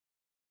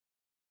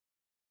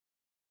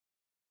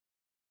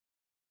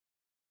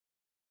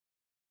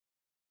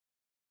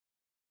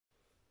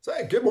So,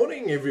 good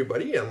morning,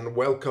 everybody, and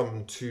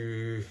welcome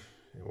to,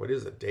 what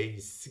is it, day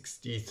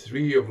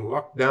 63 of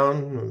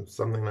lockdown, or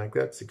something like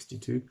that,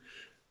 62.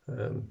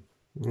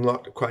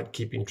 Not quite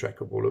keeping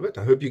track of all of it.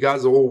 I hope you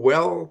guys are all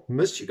well.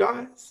 Missed you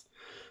guys.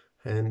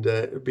 And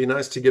it would be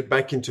nice to get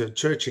back into a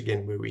church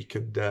again where we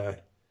could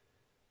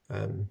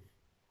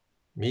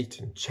meet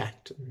and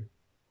chat and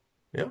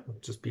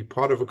just be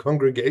part of a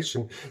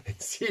congregation and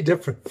see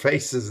different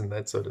faces and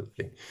that sort of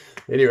thing.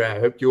 Anyway, I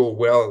hope you're all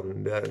well.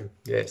 And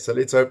so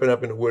let's open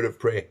up in a word of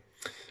prayer.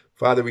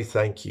 Father, we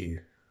thank you.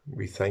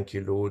 We thank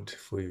you, Lord,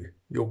 for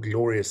your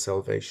glorious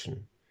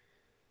salvation.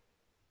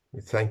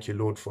 We thank you,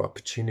 Lord, for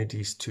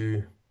opportunities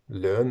to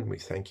learn. We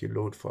thank you,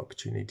 Lord, for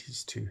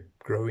opportunities to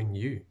grow in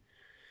you,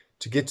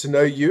 to get to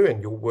know you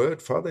and your word,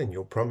 Father, and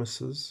your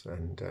promises.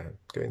 And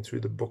going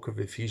through the book of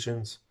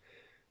Ephesians,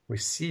 we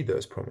see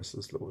those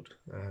promises, Lord,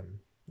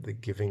 the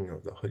giving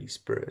of the Holy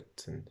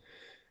Spirit and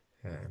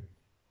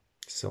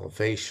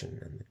salvation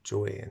and the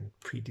joy and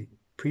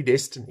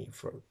predestiny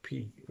for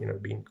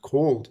being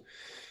called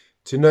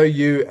to know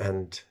you,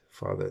 and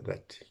Father,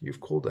 that you've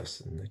called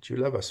us and that you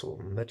love us all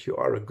and that you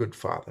are a good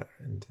Father.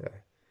 And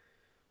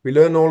we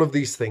learn all of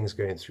these things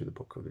going through the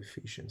book of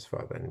Ephesians,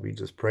 Father, and we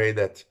just pray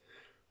that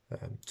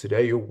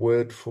today your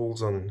word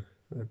falls on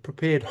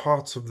prepared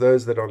hearts of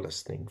those that are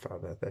listening,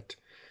 Father, that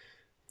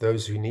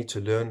those who need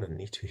to learn and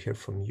need to hear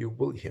from you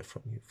will hear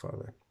from you,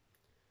 Father.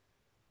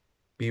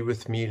 Be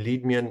with me,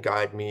 lead me and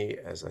guide me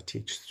as I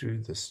teach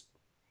through this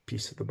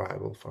piece of the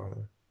Bible,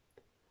 Father.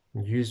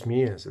 And use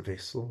me as a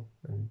vessel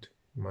and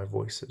my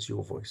voice as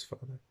your voice,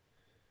 Father.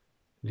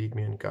 Lead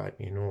me and guide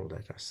me in all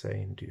that I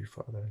say and do,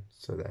 Father,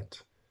 so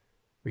that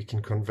we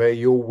can convey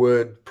your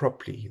word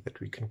properly, that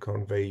we can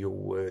convey your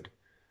word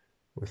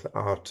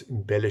without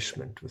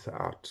embellishment,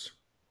 without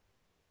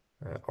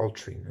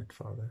altering it,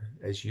 Father,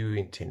 as you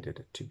intended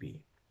it to be.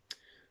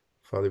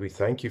 Father, we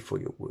thank you for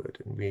your word,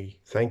 and we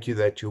thank you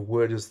that your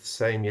word is the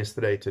same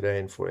yesterday, today,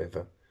 and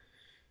forever.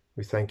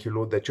 We thank you,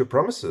 Lord, that your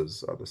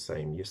promises are the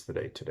same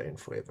yesterday, today, and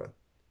forever.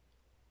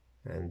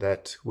 And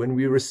that when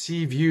we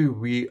receive you,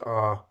 we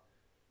are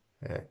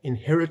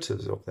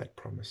inheritors of that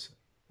promise,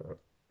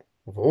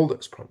 of all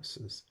those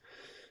promises,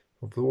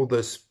 of all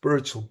those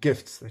spiritual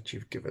gifts that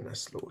you've given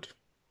us, Lord.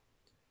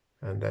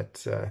 And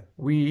that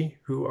we,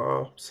 who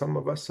are some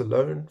of us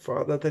alone,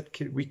 Father, that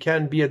we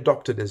can be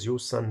adopted as your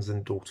sons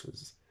and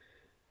daughters,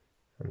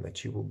 and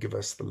that you will give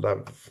us the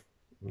love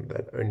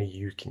that only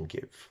you can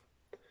give.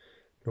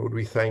 Lord,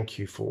 we thank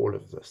you for all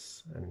of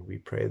this, and we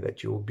pray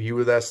that you will be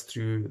with us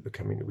through the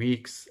coming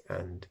weeks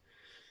and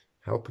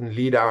help and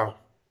lead our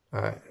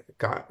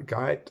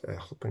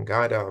help and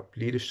guide our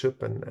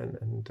leadership,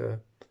 and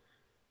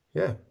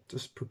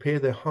just prepare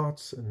their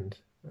hearts and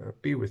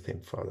be with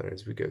them, Father,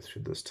 as we go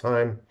through this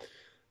time.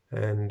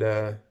 And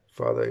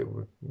Father,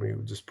 we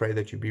just pray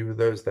that you be with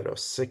those that are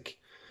sick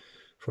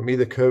from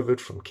either COVID,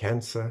 from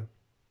cancer,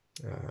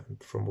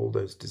 from all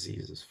those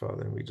diseases,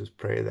 Father. And we just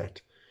pray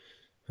that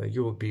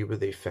you will be with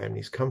their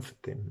families, comfort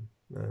them.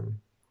 And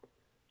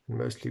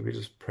mostly we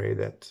just pray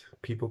that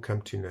people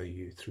come to know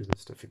you through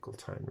this difficult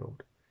time,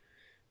 Lord.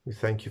 We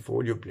thank you for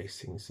all your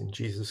blessings. In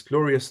Jesus'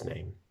 glorious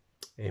name,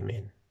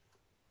 amen.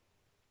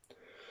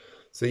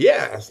 So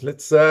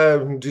let's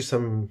do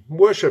some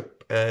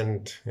worship,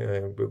 and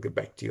we'll get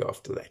back to you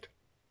after that.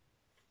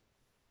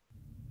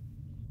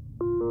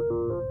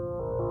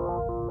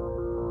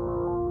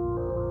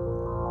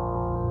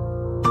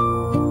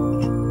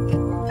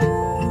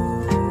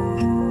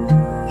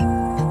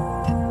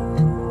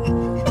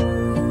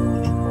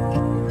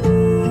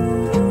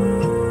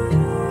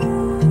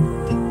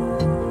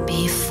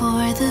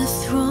 Before the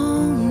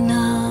throne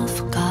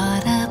of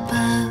God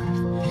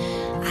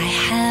above, I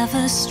have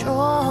a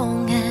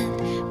strong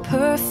and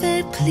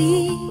perfect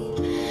plea,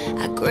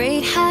 a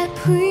great high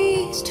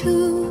priest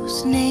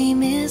whose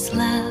name is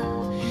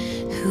love,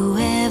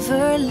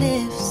 whoever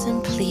lives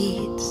and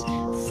pleads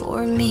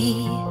for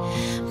me.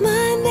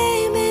 My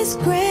name is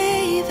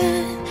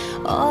graven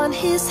on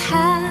his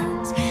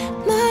hands,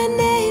 my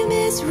name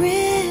is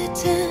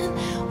written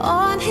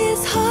on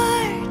his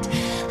heart.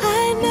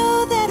 I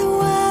know that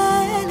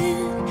while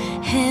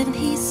in heaven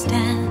he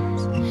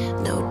stands,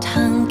 no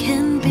tongue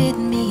can bid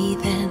me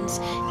thence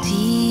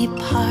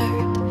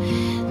depart.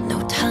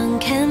 No tongue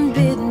can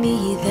bid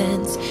me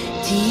thence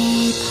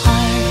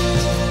depart.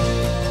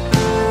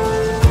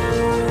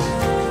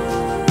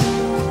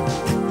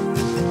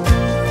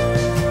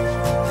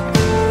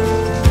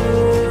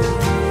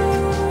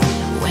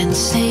 When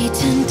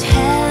Satan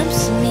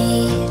tempts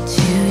me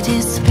to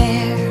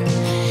despair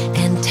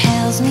and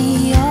tells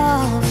me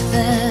of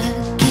the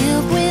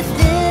guilt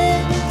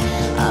within,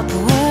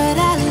 upward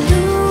I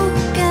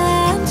look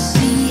and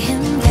see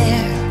him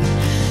there,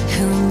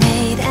 who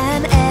made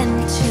an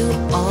end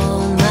to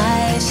all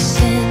my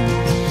sin.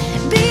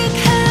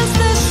 Because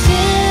the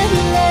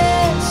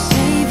sinless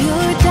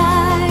Savior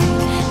died,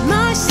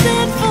 my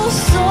sinful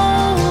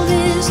soul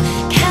is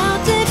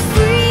counted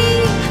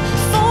free.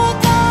 For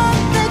God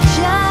the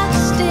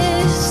just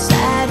is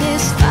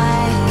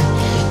satisfied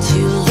to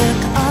look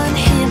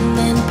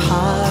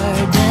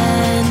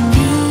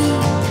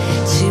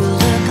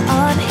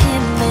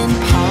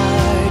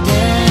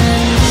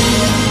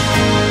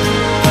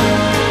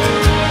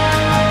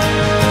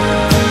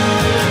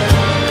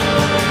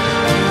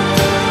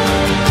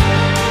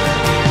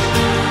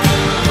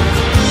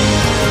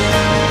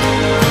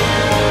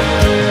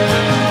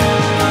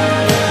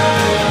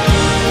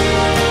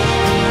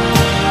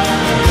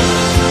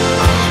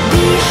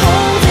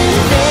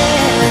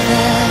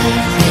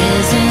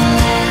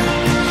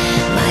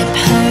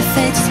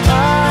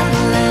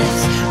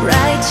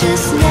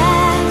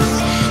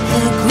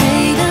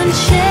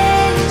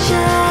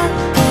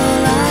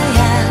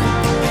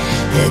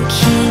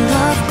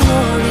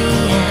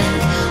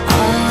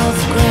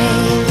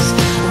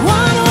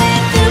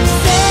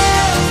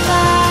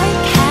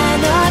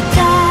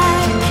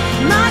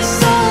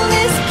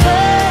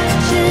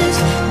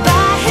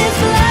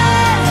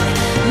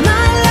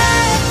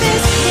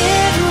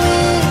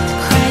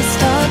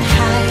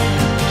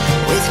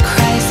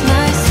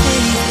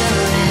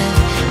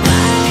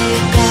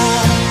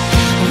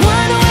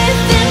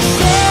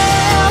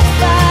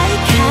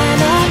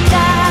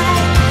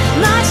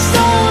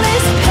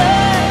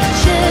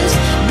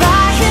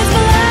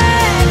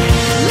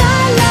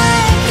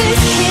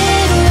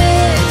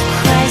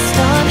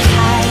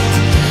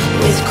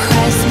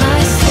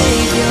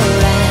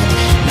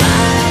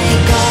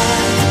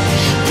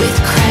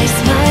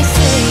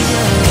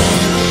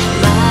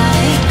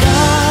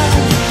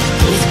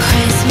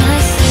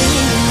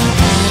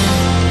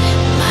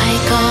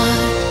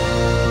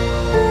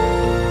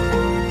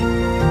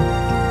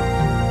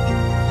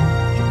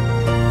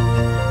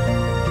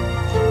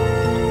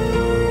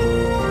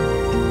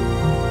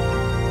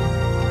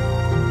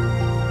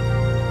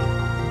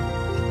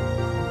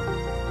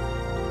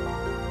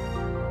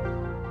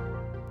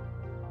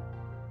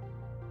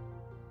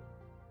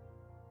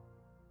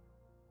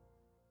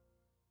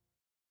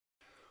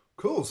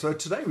Cool. So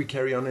today we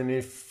carry on in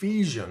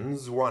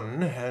Ephesians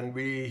 1, and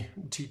we're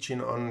teaching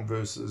on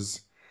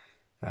verses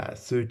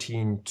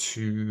 13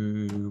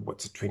 to,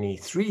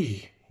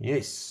 23?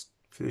 Yes,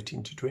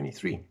 13 to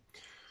 23.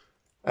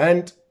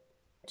 And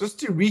just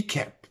to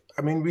recap,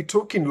 I mean, we're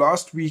talking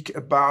last week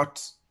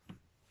about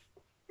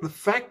the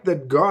fact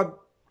that God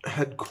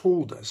had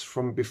called us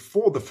from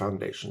before the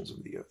foundations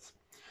of the earth.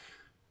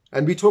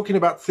 And we're talking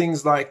about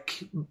things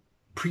like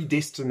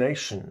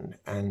predestination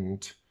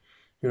and,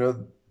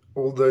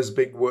 all those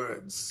big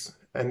words.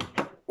 And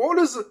all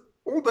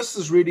this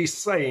is really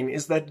saying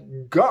is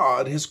that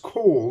God has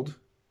called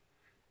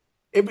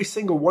every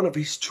single one of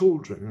his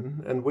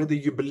children, and whether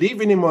you believe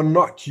in him or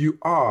not, you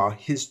are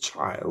his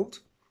child.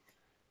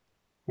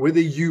 Whether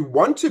you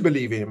want to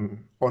believe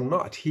him or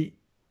not, he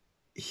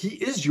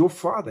is your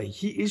father.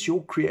 He is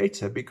your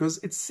creator, because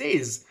it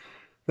says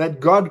that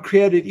God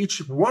created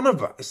each one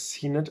of us.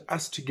 He knit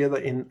us together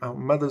in our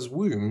mother's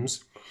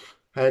wombs.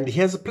 And he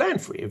has a plan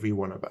for every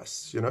one of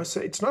us,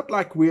 So it's not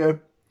like we're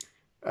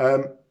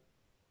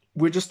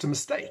just a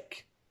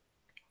mistake.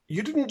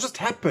 You didn't just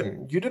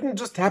happen. You didn't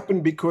just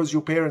happen because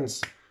your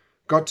parents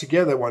got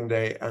together one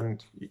day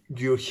and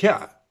you're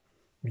here.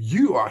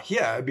 You are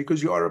here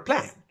because you are a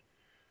plan.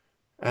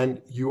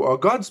 And you are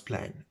God's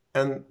plan.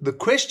 And the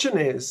question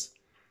is,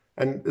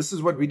 and this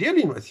is what we're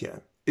dealing with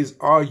here, is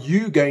are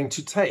you going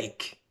to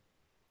take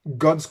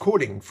God's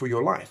calling for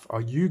your life? Are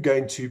you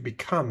going to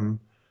become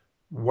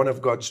one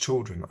of God's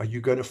children? Are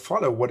you going to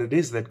follow what it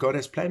is that God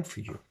has planned for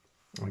you?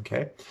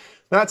 Okay.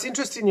 Now it's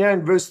interesting here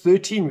in verse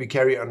 13 we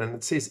carry on, and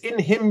it says, in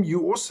him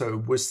you also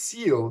were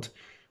sealed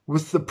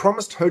with the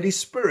promised Holy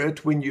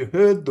Spirit when you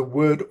heard the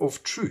word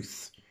of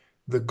truth,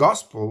 the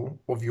gospel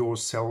of your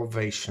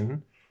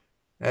salvation,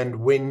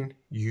 and when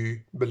you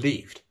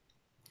believed.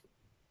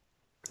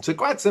 So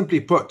quite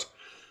simply put,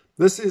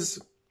 this is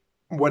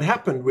what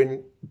happened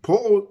when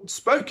Paul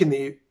spoke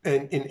in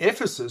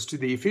Ephesus to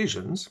the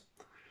Ephesians.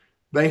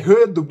 They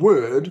heard the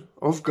word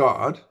of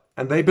God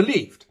and they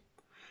believed.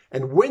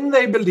 And when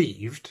they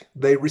believed,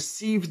 they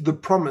received the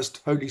promised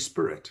Holy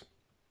Spirit.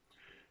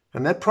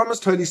 And that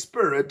promised Holy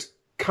Spirit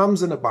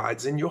comes and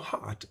abides in your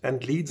heart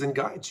and leads and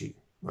guides you.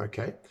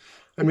 Okay.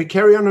 And we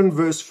carry on in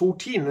verse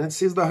 14, and it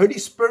says the Holy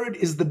Spirit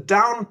is the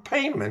down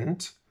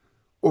payment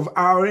of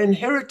our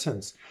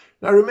inheritance.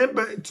 Now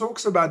remember, it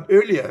talks about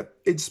earlier,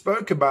 it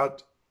spoke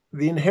about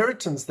the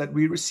inheritance that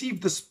we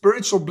receive, the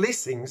spiritual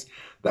blessings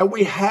that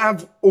we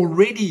have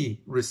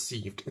already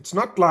received. It's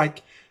not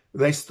like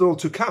they're still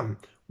to come.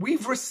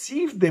 We've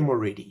received them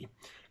already.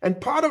 And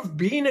part of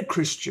being a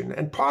Christian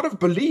and part of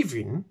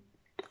believing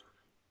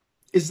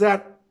is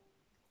that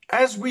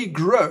as we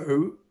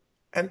grow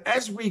and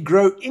as we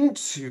grow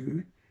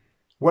into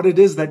what it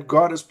is that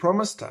God has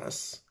promised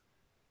us,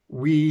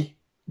 we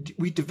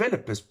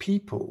develop as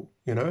people,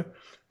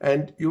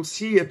 And you'll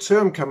see a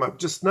term come up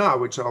just now,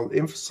 which I'll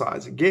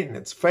emphasize again.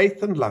 It's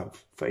faith and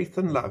love, faith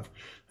and love.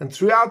 And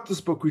throughout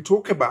this book, we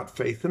talk about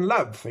faith and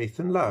love, faith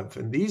and love.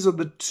 And these are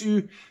the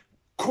two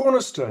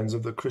cornerstones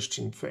of the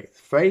Christian faith.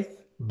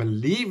 Faith,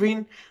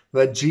 believing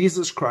that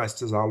Jesus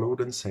Christ is our Lord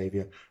and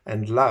Savior,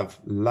 and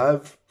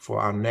love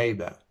for our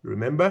neighbor.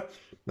 Remember,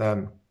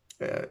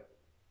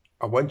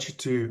 I want you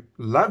to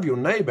love your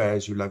neighbor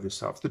as you love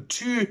yourself. The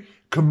two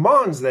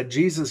commands that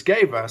Jesus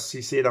gave us,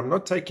 he said, I'm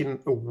not taking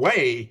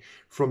away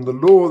from the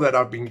law that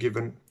I've been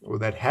given or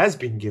that has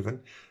been given,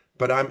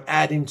 but I'm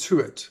adding to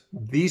it.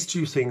 These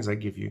two things I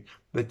give you,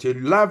 that you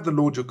love the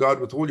Lord your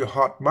God with all your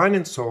heart, mind,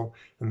 and soul,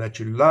 and that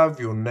you love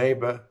your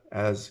neighbor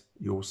as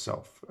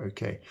yourself.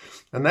 Okay.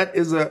 And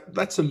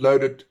that's a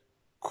loaded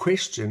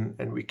question,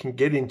 and we can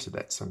get into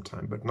that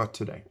sometime, but not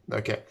today.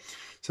 Okay.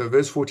 So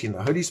verse 14,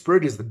 the Holy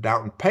Spirit is the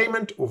down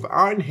payment of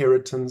our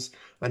inheritance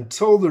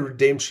until the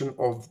redemption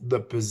of the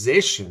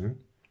possession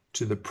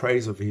to the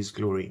praise of his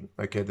glory.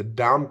 Okay, the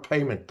down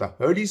payment, the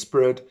Holy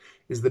Spirit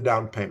is the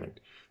down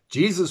payment.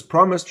 Jesus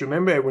promised,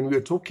 remember when we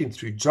were talking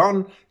through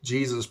John,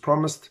 Jesus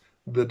promised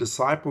the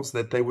disciples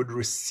that they would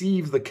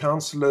receive the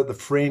counselor, the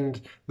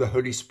friend, the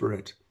Holy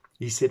Spirit.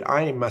 He said,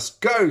 I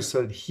must go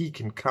so that he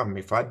can come.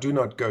 If I do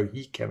not go,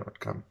 he cannot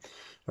come.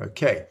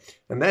 Okay,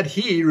 and that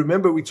he,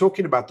 remember we're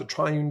talking about the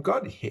triune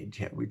Godhead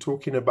here. We're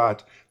talking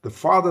about the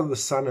Father, the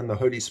Son, and the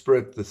Holy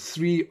Spirit. The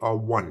three are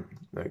one,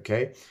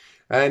 okay?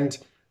 And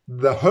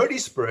the Holy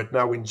Spirit,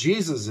 now when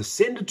Jesus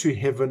ascended to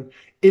heaven,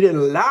 it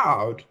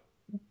allowed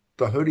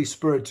the Holy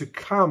Spirit to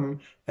come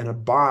and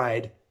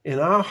abide in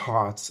our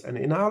hearts and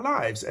in our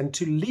lives and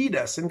to lead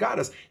us and guide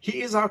us.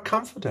 He is our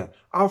comforter,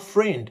 our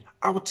friend,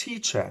 our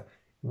teacher.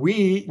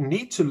 We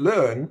need to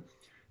learn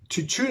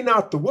to tune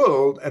out the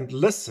world and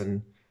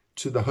listen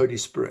to the Holy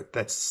Spirit,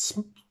 that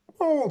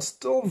small,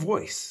 still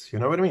voice, you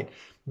know what I mean?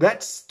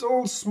 That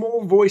still,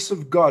 small voice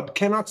of God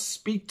cannot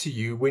speak to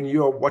you when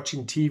you are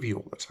watching TV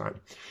all the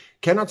time,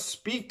 cannot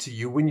speak to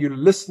you when you're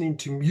listening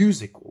to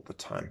music all the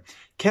time,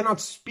 cannot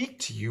speak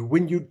to you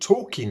when you're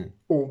talking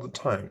all the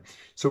time.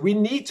 So we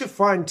need to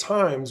find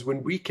times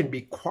when we can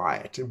be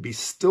quiet and be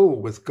still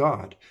with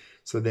God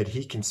so that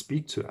he can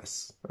speak to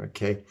us,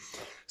 okay?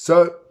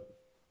 So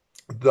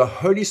the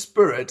Holy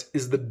Spirit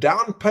is the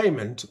down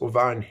payment of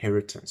our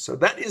inheritance. So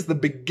that is the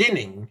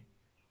beginning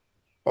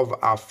of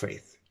our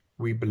faith.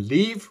 We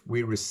believe,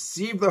 we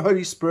receive the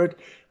Holy Spirit,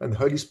 and the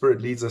Holy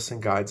Spirit leads us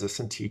and guides us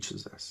and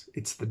teaches us.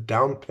 It's the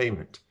down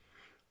payment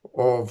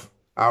of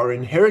our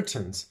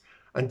inheritance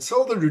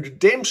until the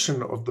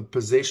redemption of the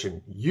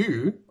possession.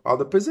 You are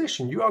the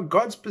possession. You are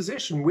God's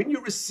possession. When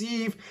you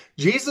receive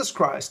Jesus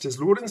Christ as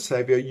Lord and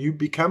Savior,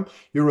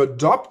 you're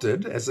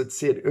adopted, as it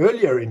said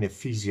earlier in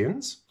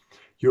Ephesians.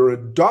 You're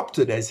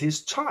adopted as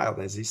his child,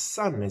 as his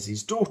son, as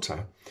his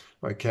daughter.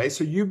 Okay,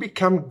 so you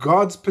become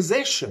God's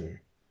possession.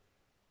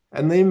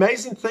 And the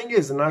amazing thing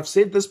is, and I've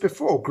said this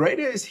before,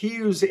 greater is he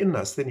who's in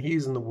us than he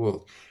is in the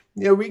world.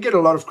 You know, we get a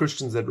lot of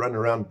Christians that run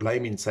around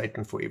blaming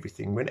Satan for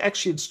everything, when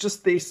actually it's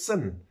just their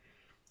sin.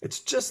 It's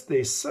just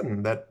their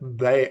sin that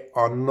they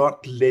are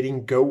not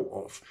letting go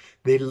of.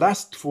 Their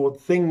lust for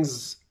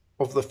things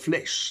of the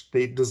flesh,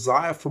 their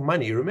desire for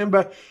money.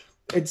 Remember,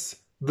 it's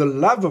the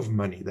love of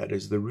money that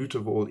is the root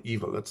of all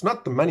evil. It's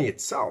not the money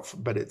itself,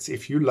 but it's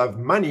if you love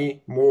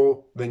money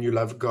more than you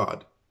love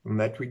God. And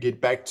that we get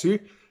back to,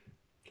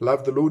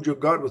 love the Lord your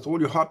God with all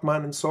your heart,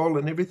 mind, and soul,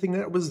 and everything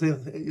that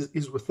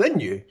is within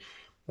you.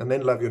 And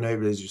then love your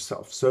neighbor as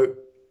yourself. So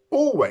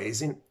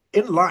always in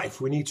life,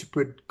 we need to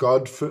put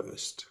God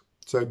first.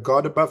 So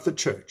God above the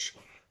church,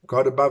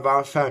 God above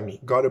our family,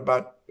 God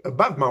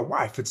above my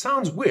wife. It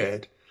sounds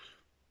weird,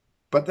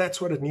 but that's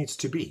what it needs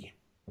to be.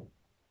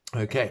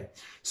 Okay,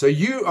 so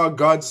you are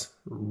God's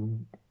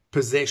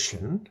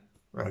possession.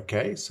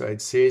 Okay, so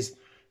it says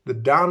the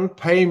down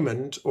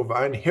payment of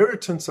our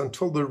inheritance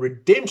until the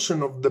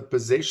redemption of the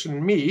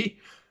possession, me,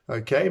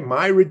 okay,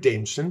 my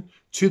redemption,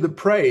 to the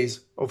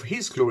praise of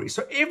his glory.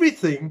 So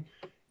everything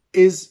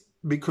is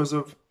because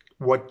of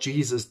what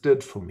Jesus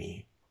did for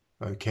me.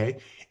 Okay,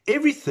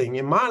 everything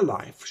in my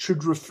life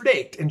should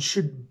reflect and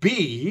should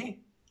be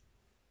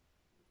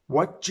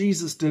what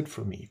Jesus did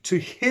for me, to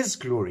his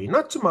glory,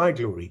 not to my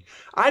glory.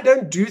 I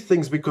don't do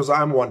things because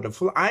I'm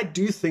wonderful. I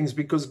do things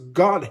because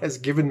God has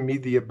given me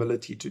the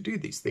ability to do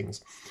these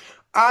things.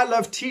 I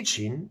love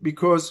teaching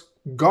because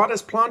God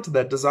has planted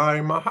that desire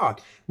in my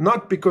heart,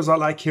 not because I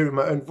like hearing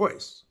my own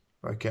voice.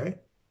 Okay?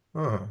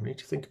 Oh, I need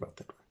to think about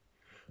that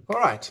one.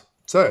 All right,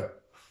 so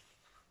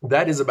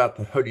that is about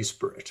the Holy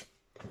Spirit.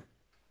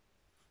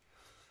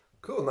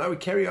 Cool, now we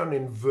carry on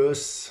in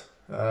verse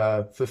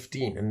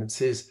 15, and it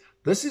says,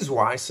 "This is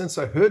why, since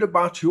I heard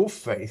about your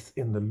faith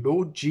in the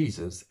Lord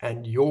Jesus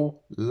and your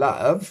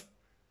love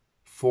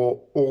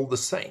for all the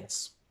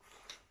saints."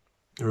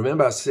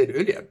 Remember I said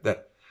earlier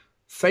that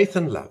faith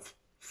and love,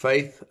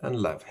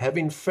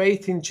 having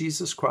faith in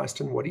Jesus Christ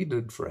and what he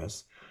did for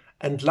us,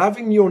 and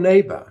loving your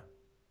neighbor,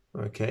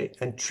 okay,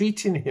 and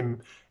treating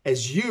him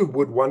as you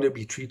would want to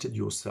be treated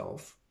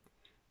yourself,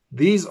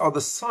 these are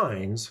the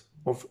signs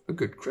of a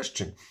good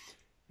Christian.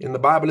 In the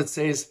Bible it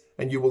says,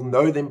 "And you will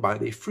know them by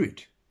their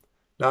fruit."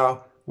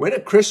 Now, when a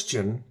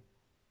Christian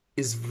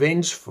is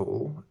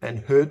vengeful and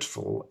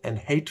hurtful and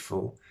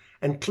hateful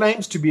and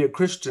claims to be a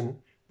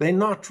Christian, they're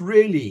not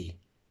really.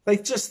 They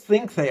just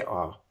think they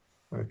are,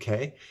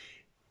 okay?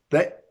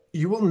 That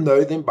you will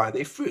know them by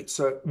their fruit.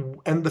 So,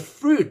 and the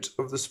fruit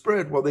of the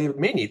Spirit, well, there are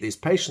many. There's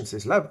patience,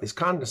 there's love, there's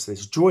kindness,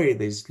 there's joy,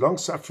 there's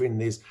long-suffering,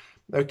 there's,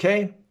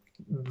 okay?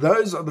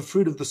 Those are the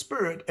fruit of the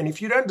Spirit. And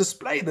if you don't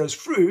display those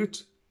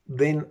fruit,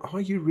 then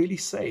are you really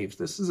saved?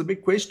 This is a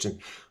big question.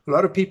 A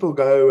lot of people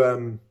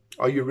go,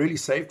 are you really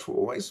saved for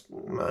always?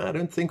 I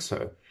don't think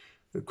so.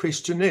 The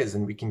question is,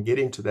 and we can get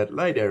into that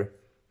later,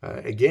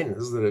 again,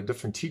 this is a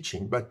different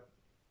teaching, but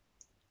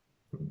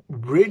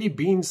really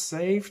being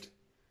saved,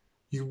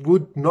 you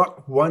would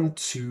not want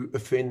to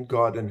offend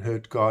God and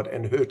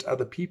hurt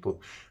other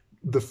people.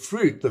 The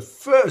fruit, the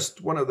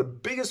first, one of the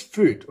biggest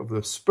fruit of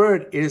the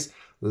Spirit is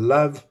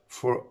love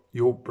for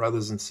your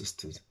brothers and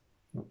sisters.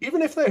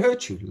 Even if they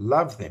hurt you,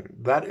 love them.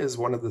 That is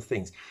one of the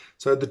things.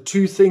 So the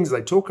two things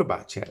they talk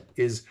about here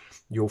is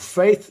your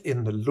faith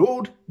in the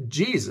Lord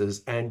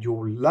Jesus and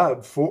your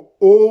love for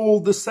all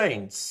the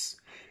saints.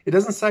 It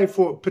doesn't say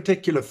for a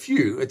particular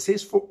few. It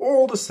says for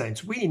all the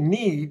saints. We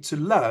need to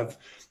love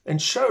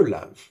and show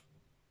love.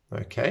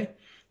 Okay?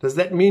 Does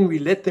that mean we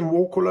let them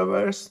walk all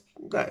over us?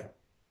 No.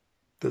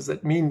 Does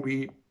that mean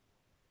we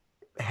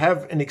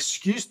have an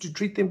excuse to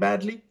treat them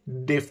badly?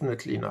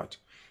 Definitely not.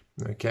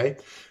 Okay,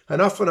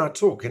 and often I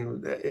talk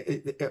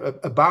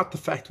about the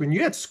fact when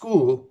you're at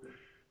school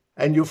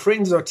and your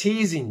friends are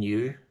teasing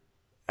you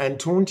and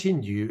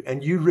taunting you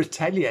and you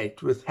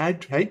retaliate with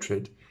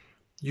hatred,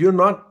 you're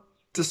not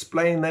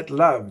displaying that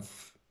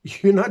love.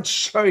 You're not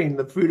showing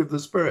the fruit of the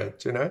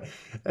Spirit, you know,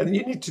 and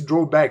you need to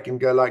draw back and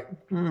go like,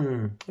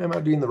 am I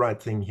doing the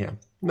right thing here?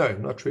 No,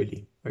 not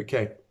really.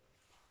 Okay.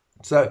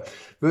 So,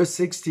 verse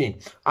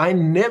 16, I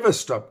never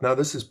stopped, now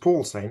this is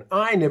Paul saying,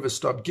 I never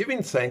stopped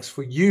giving thanks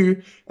for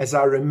you as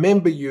I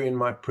remember you in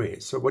my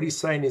prayers. So what he's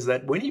saying is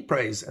that when he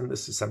prays, and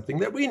this is something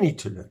that we need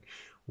to learn,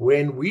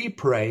 when we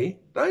pray,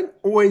 don't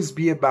always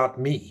be about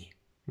me,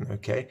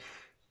 okay?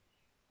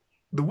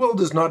 The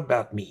world is not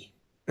about me.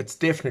 It's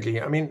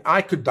definitely, I mean,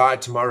 I could die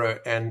tomorrow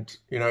and,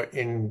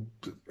 in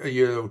a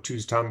year or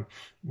two's time,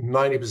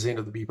 90%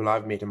 of the people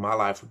I've met in my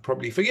life would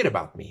probably forget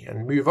about me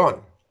and move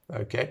on.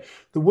 Okay.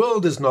 The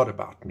world is not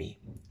about me.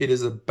 It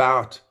is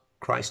about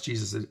Christ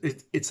Jesus.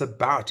 It's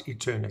about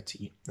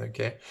eternity.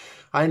 Okay.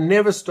 I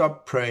never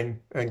stop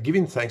praying and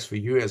giving thanks for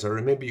you as I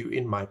remember you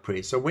in my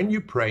prayers. So when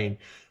you're praying,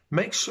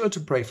 make sure to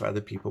pray for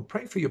other people.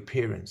 Pray for your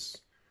parents.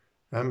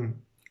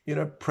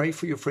 Pray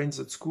for your friends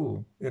at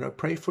school.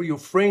 Pray for your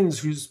friends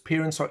whose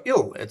parents are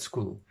ill at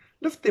school.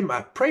 Lift them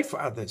up. Pray for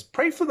others.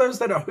 Pray for those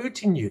that are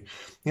hurting you.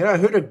 I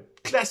heard a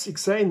classic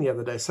saying the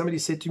other day. Somebody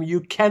said to me, you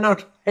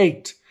cannot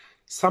hate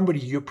somebody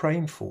you're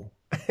praying for.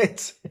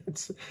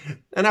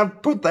 And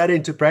I've put that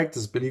into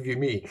practice, believe you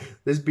me.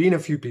 There's been a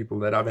few people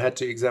that I've had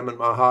to examine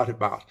my heart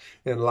about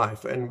in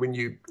life. And when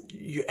you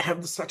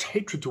have such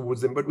hatred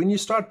towards them, but when you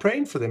start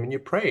praying for them and you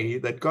pray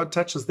that God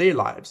touches their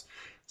lives,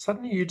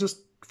 suddenly you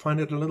just find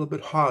it a little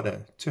bit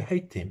harder to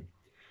hate them.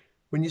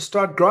 When you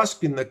start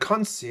grasping the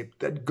concept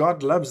that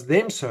God loves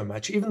them so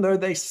much, even though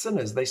they're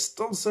sinners, they're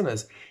still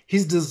sinners,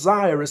 his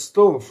desire is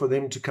still for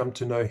them to come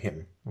to know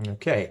him.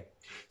 Okay,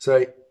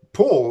 so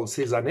Paul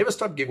says, I never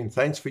stop giving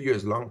thanks for you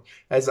as long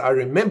as I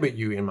remember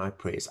you in my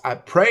prayers. I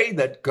pray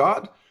that the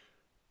God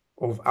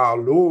of our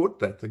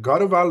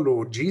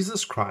Lord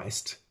Jesus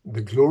Christ,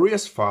 the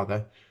glorious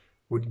Father,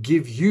 would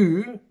give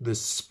you the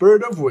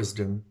spirit of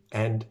wisdom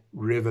and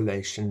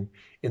revelation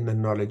in the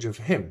knowledge of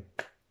him.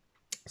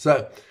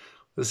 So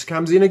this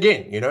comes in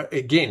again,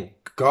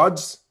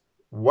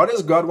 what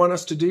does God want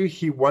us to do?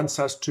 He wants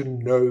us to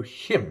know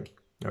him,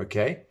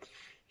 okay?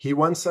 He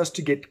wants us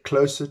to get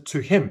closer to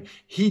him.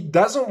 He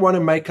doesn't want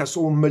to make us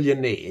all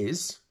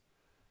millionaires,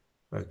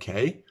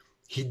 okay?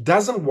 He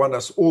doesn't want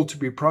us all to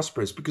be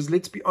prosperous, because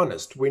let's be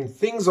honest, when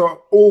things are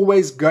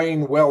always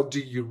going well, do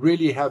you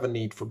really have a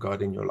need for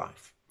God in your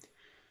life?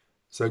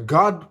 So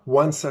God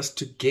wants us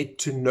to get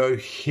to know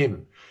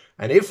him.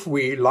 And if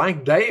we,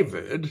 like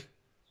David,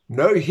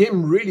 know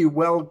him really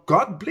well,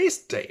 God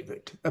blessed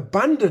David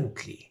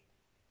abundantly.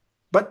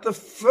 But the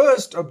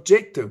first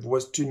objective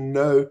was to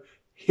know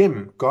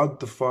him, God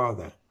the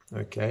Father.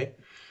 Okay.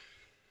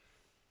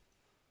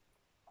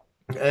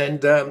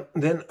 And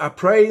then I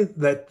pray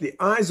that the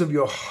eyes of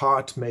your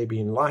heart may be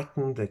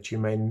enlightened, that you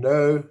may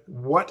know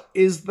what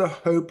is the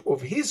hope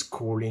of his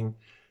calling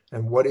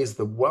and what is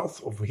the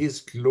wealth of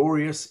his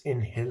glorious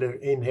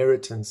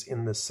inheritance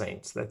in the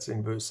saints. That's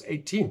in verse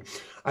 18.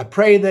 I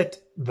pray that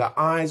the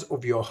eyes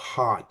of your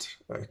heart,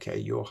 okay,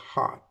 your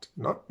heart,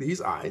 not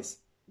these eyes,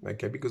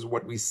 okay, because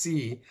what we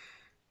see,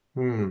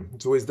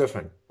 it's always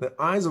different. The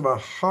eyes of our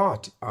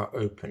heart are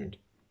opened,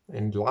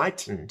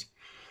 enlightened,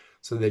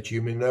 so that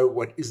you may know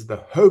what is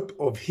the hope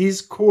of his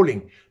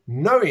calling.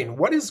 Knowing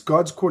what is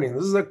God's calling.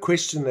 This is a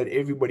question that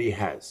everybody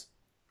has.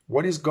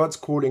 What is God's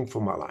calling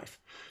for my life?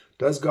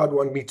 Does God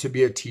want me to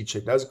be a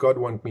teacher? Does God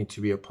want me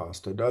to be a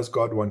pastor? Does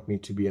God want me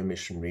to be a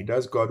missionary?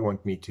 Does God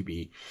want me to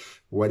be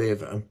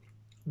whatever?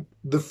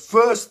 The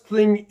first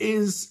thing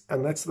is,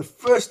 and that's the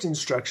first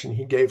instruction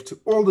he gave to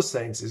all the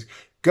saints, is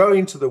go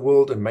into the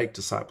world and make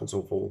disciples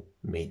of all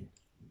men.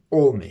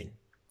 All men.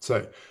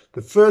 So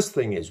the first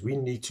thing is we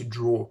need to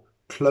draw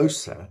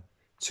closer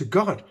to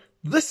God.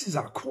 This is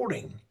our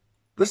calling.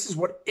 This is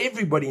what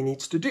everybody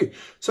needs to do.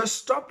 So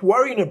stop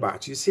worrying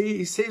about. You see,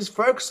 he says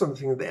focus on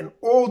things, and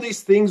all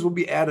these things will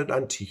be added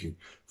unto you.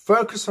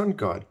 Focus on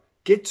God.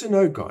 Get to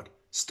know God.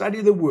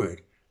 Study the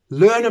word.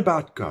 Learn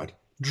about God.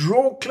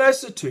 Draw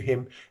closer to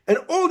him, and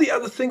all the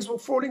other things will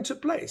fall into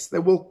place. They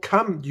will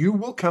come. You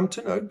will come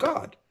to know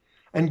God,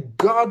 and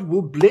God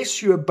will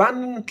bless you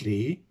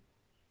abundantly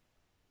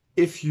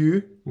if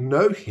you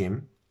know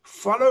him,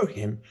 follow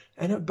him,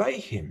 and obey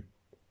him.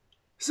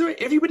 So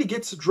everybody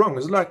gets it wrong.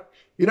 It's like,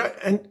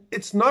 and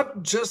it's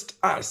not just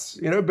us.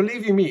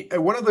 Believe you me,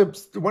 one of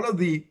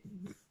the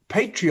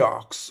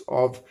patriarchs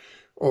of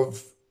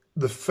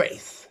the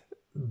faith,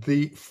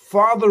 the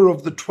father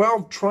of the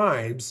 12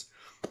 tribes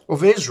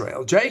of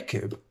Israel,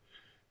 Jacob,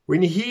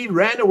 when he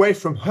ran away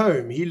from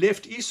home, he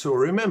left Esau.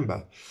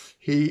 Remember,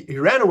 he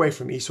ran away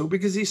from Esau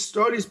because he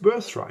stole his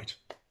birthright.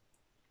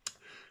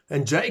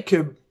 And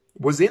Jacob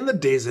was in the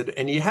desert,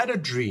 and he had a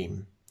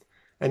dream.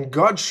 And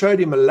God showed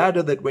him a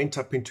ladder that went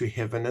up into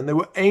heaven, and there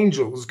were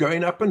angels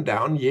going up and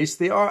down. Yes,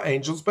 there are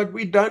angels, but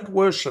we don't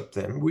worship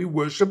them. We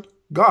worship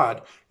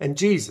God and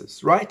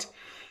Jesus, right?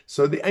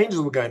 So the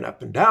angels were going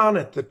up and down.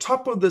 At the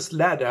top of this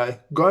ladder,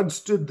 God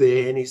stood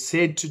there, and he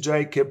said to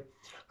Jacob,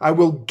 I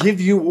will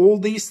give you all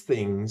these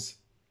things.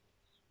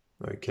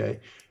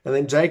 Okay. And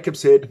then Jacob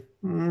said,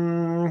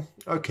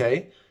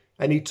 okay.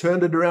 And he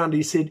turned it around.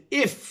 He said,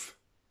 if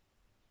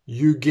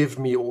you give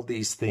me all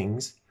these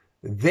things,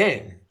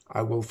 then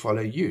I will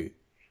follow you.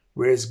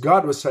 Whereas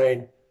God was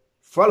saying,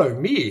 follow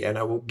me and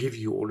I will give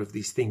you all of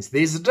these things.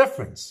 There's a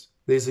difference.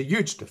 There's a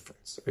huge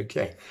difference.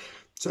 Okay.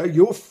 So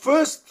your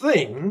first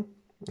thing,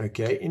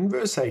 okay, in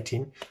verse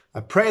 18,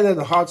 I pray that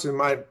the hearts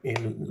might be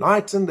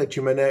enlightened, that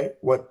you may know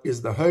what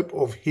is the hope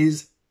of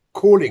his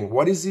calling.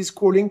 What is his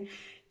calling?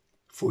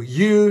 For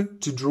you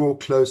to draw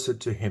closer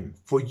to him,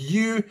 for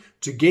you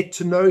to get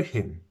to know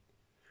him.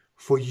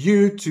 for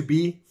you to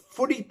be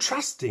fully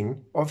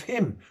trusting of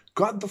him,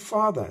 God the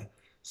Father,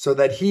 so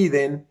that he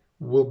then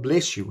will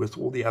bless you with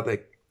all the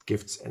other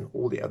gifts and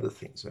all the other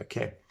things.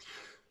 Okay,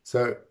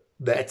 so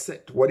that's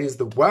it. What is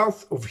the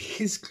wealth of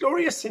his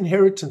glorious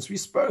inheritance? We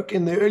spoke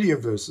in the earlier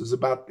verses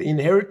about the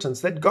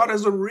inheritance that God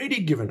has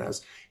already given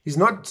us. He's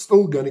not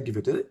still going to give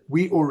it.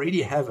 We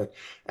already have it.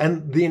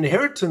 And the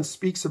inheritance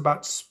speaks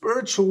about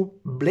spiritual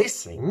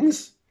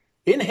blessings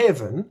in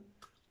heaven,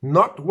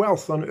 not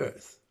wealth on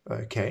earth.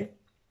 Okay,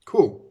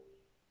 cool.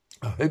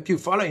 I hope you're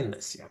following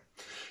this. Yeah.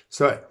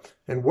 So,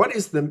 and what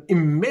is the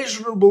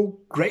immeasurable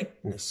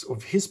greatness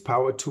of his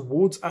power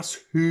towards us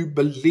who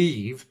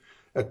believe,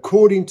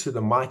 according to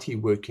the mighty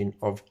working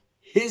of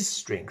his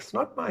strength,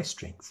 not my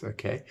strength,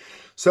 okay?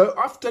 So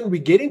often we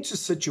get into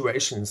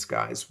situations,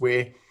 guys,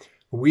 where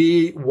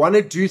we want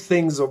to do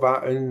things of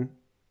our own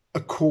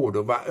accord,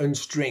 of our own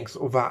strength,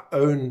 of our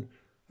own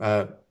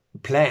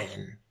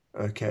plan,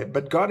 okay?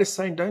 But God is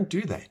saying, don't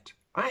do that.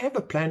 I have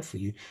a plan for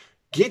you.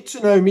 Get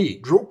to know me,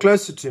 draw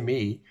closer to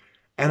me,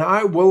 and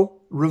I will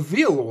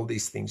reveal all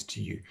these things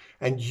to you.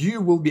 And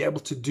you will be able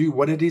to do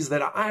what it is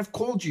that I've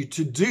called you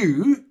to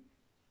do,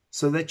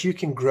 so that you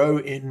can grow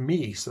in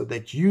me, so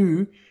that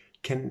you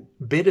can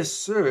better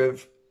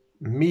serve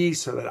me,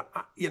 so that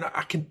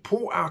I can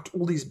pour out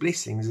all these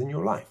blessings in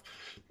your life.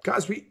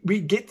 Guys,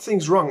 we get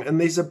things wrong, and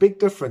there's a big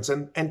difference.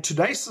 And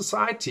today's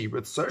society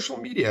with social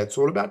media, it's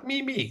all about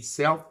me,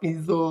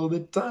 selfies all the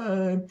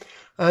time.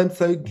 I'm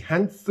so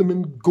handsome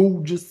and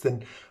gorgeous,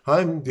 and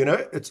I'm,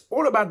 it's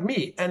all about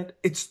me. And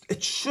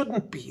it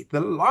shouldn't be.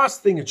 The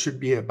last thing it should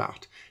be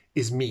about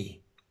is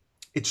me.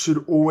 It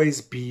should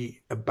always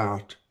be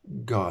about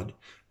God.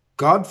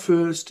 God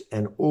first,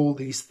 and all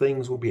these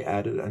things will be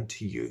added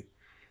unto you.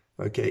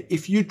 Okay,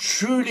 if you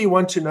truly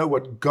want to know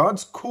what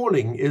God's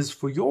calling is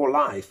for your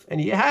life, and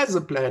he has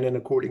a plan and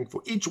a calling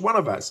for each one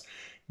of us,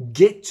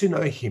 get to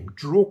know him,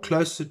 draw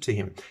closer to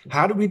him.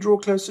 How do we draw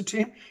closer to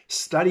him?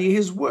 Study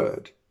his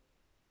word.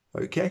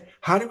 Okay,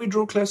 how do we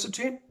draw closer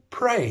to him?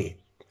 Pray.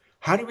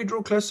 How do we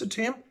draw closer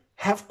to him?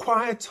 Have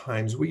quiet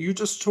times where you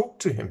just talk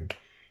to him.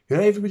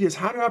 Everybody is,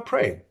 how do I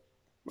pray?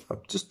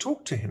 Well, just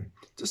talk to him.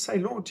 Just say,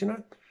 Lord,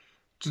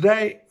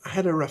 today I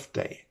had a rough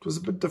day. It was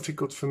a bit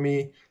difficult for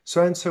me.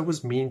 So-and-so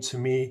was mean to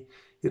me.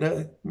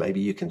 Maybe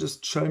you can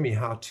just show me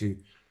how to,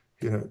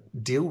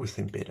 deal with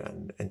them better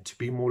and to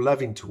be more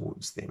loving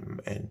towards them.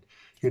 And,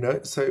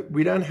 so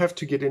we don't have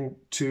to get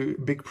into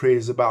big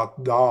prayers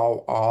about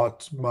thou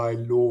art my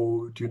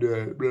Lord,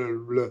 blah,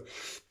 blah.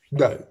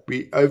 No,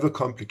 we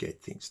overcomplicate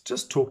things.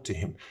 Just talk to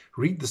him.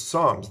 Read the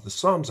Psalms. The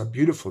Psalms are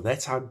beautiful.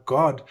 That's how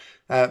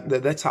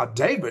that's how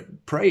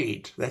David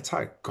prayed. That's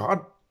how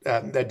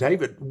that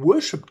David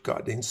worshipped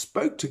God and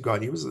spoke to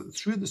God. He was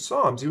through the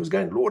Psalms. He was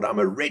going, Lord, I'm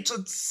a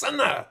wretched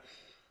sinner,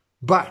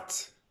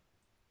 but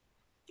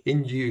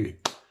in you,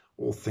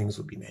 all things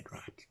will be made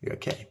right.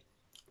 Okay.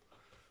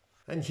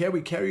 And here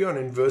we carry on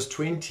in verse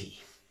 20.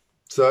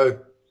 So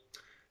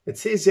it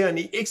says here, and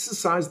he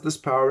exercised this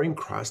power in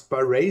Christ by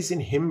raising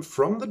him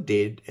from the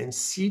dead and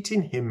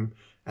seating him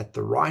at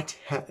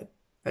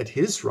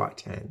his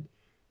right hand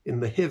in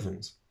the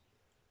heavens.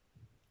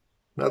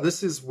 Now,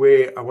 this is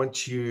where I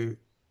want you,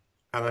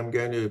 and I'm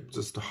going to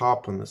just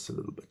harp on this a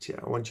little bit here.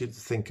 I want you to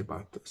think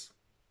about this.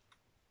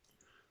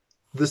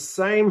 The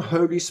same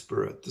Holy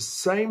Spirit, the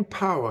same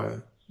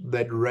power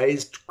that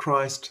raised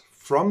Christ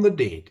from the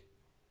dead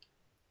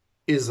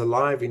is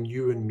alive in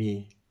you and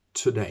me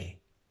today.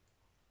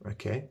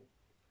 Okay?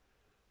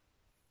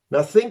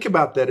 Now think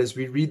about that as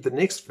we read the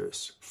next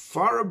verse.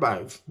 Far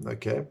above,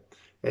 okay,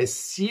 has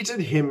seated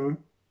him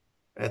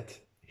at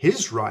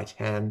his right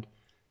hand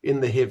in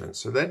the heavens.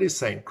 So that is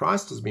saying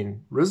Christ has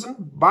been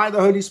risen by the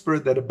Holy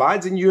Spirit that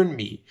abides in you and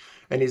me,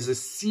 and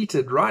is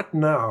seated right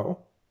now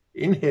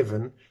in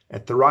heaven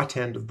at the right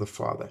hand of the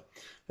Father.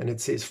 And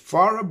it says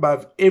far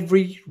above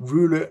every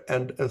ruler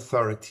and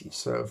authority.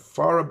 So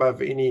far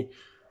above any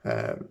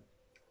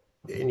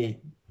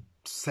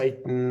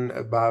Satan,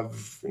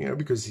 above,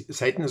 because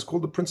Satan is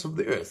called the prince of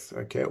the earth,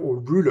 okay, or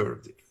ruler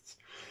of the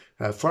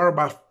earth. Far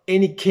above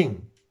any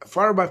king,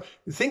 far above.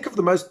 Think of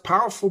the most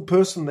powerful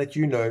person that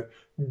you know.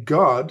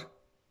 God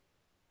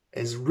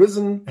has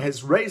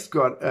raised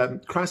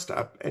Christ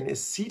up and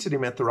has seated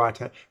him at the right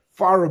hand,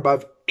 far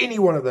above any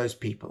one of those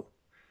people.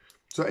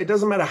 So it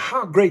doesn't matter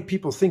how great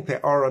people think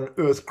they are on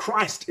earth,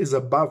 Christ is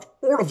above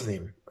all of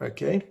them,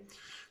 okay?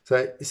 So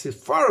it says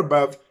far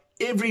above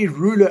every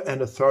ruler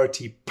and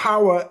authority,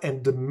 power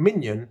and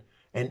dominion,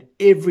 and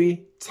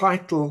every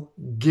title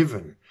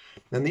given.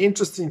 And the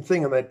interesting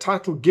thing, and that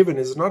title given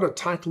is not a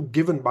title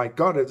given by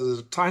God, it is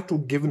a title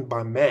given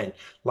by man.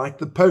 Like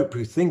the Pope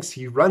who thinks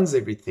he runs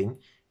everything,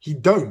 he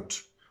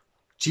don't.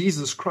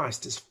 Jesus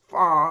Christ is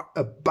far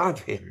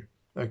above him.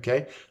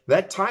 Okay,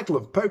 that title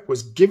of Pope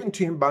was given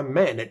to him by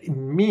man. It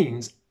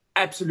means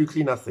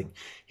absolutely nothing.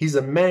 He's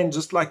a man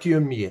just like you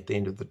and me at the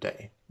end of the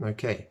day.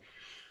 Okay,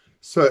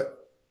 so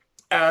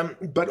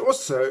but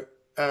also,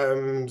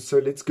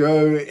 so let's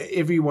go,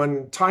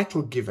 everyone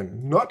title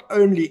given, not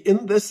only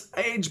in this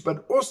age,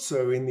 but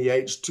also in the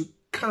age to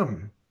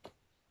come.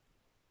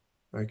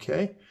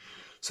 Okay?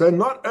 So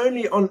not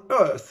only on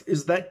earth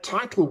is that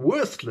title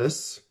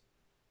worthless,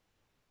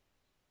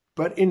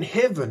 but in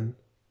heaven,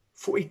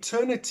 for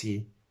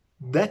eternity,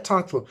 that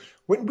title,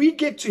 when we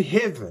get to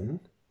heaven,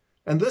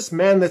 and this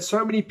man that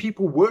so many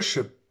people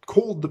worship,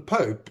 called the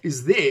Pope,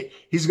 is there,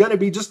 he's going to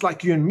be just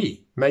like you and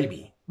me,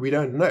 maybe. We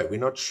don't know. We're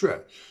not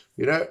sure.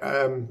 You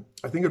know,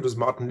 I think it was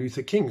Martin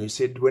Luther King who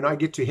said, when I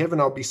get to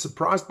heaven, I'll be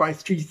surprised by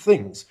three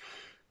things.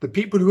 The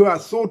people who I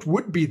thought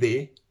would be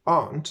there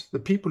aren't. The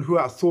people who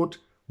I thought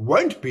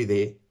won't be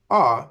there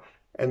are.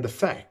 And the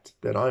fact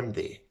that I'm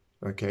there.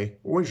 Okay?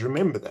 Always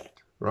remember that,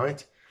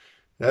 right?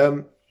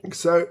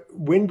 So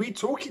when we're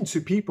talking to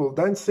people,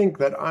 don't think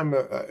that I'm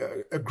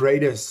a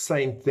greater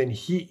saint than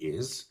he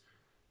is,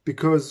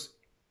 because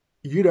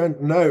you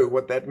don't know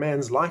what that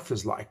man's life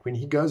is like. When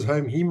he goes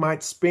home, he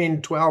might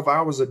spend 12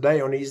 hours a day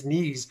on his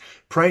knees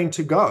praying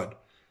to God.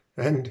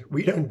 And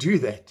we don't do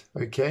that,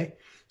 okay?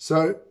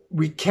 So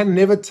we can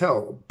never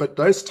tell. But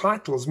those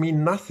titles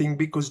mean nothing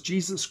because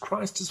Jesus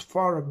Christ is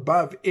far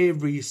above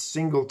every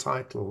single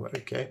title,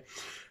 okay?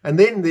 And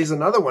then there's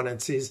another one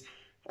that says,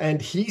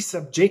 and he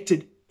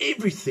subjected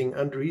everything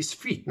under his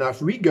feet. Now,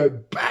 if we go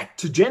back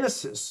to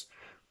Genesis,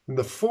 in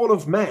the fall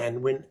of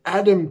man, when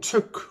Adam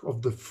took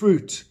of the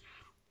fruit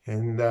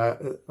and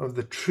of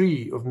the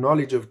tree of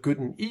knowledge of good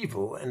and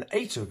evil and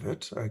ate of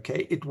it,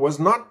 okay, it was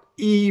not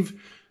Eve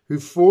who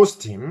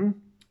forced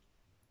him.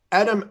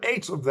 Adam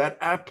ate of that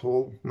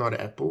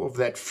of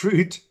that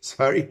fruit,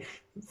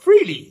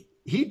 freely.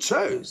 He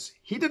chose.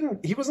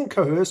 He wasn't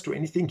coerced or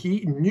anything.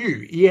 He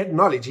knew. He had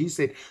knowledge. He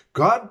said,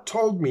 God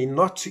told me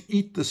not to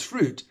eat this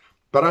fruit,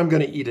 but I'm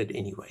going to eat it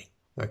anyway.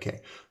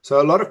 Okay.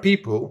 So a lot of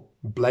people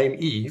blame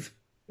Eve.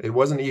 It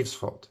wasn't Eve's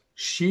fault.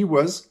 She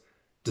was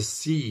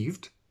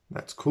deceived.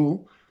 That's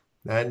cool.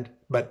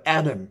 But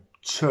Adam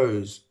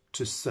chose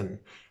to sin.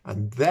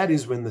 And that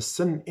is when the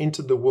sin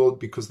entered the world,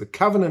 because the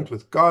covenant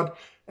with God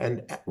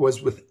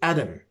was with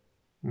Adam,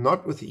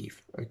 not with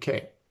Eve.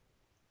 Okay.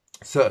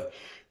 So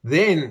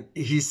then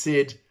he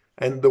said,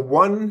 and the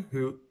one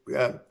who,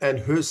 and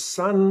her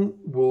son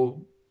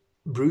will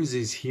bruise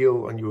his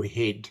heel on your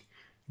head,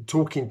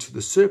 talking to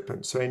the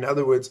serpent. So in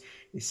other words,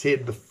 he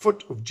said the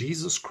foot of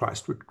Jesus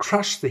Christ would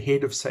crush the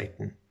head of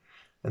Satan.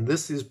 And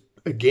this is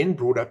again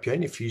brought up here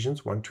in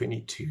Ephesians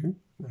 1:22,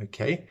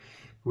 okay,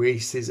 where he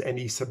says, and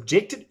he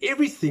subjected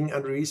everything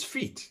under his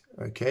feet,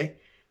 okay.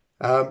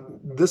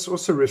 This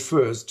also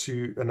refers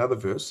to another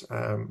verse,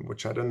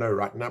 which I don't know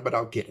right now, but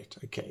I'll get it,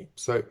 okay.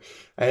 So,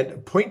 and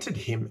appointed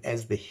him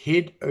as the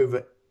head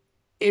over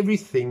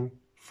everything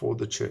for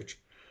the church.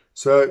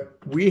 So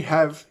we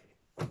have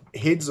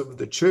heads of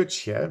the church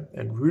here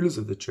and rulers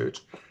of the church,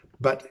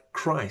 but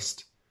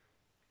Christ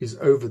is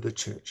over the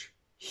church.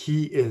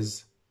 He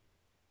is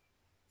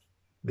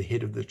the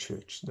head of the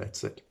church.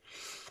 That's it.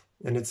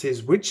 And it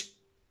says, which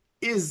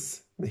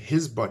is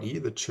his body,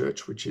 the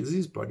church, which is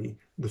his body,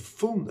 the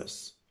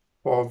fullness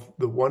of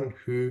the one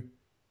who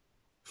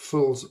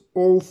fills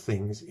all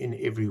things in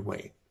every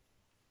way.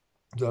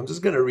 So I'm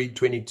just going to read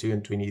 22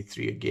 and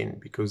 23 again,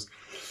 because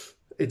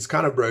it's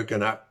kind of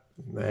broken up.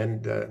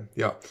 And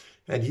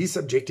and he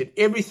subjected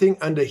everything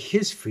under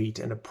his feet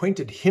and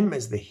appointed him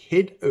as the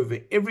head over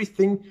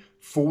everything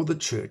for the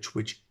church,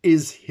 which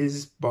is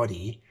his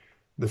body,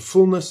 the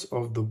fullness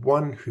of the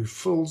one who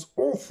fills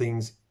all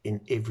things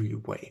in every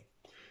way.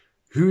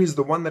 Who is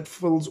the one that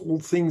fills all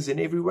things in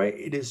every way?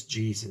 It is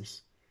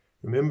Jesus.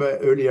 Remember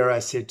earlier I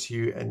said to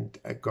you, and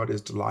God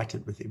is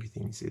delighted with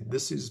everything. He said,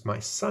 this is my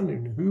son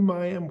in whom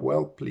I am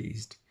well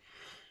pleased.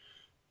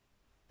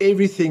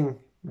 Everything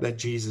that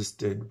Jesus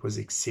did was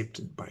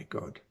accepted by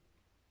God.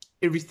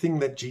 Everything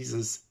that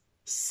Jesus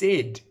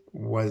said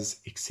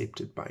was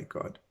accepted by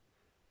God.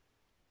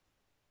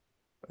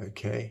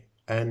 Okay?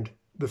 And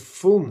the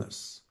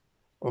fullness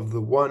of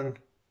the one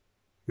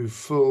who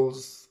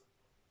fills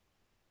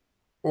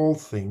all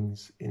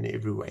things in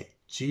every way.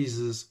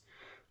 Jesus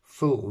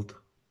filled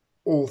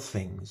all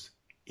things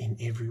in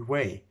every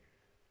way.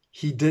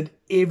 He did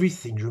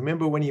everything.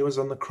 Remember when he was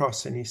on the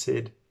cross and he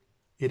said,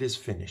 it is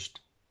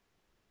finished.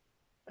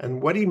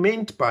 And what he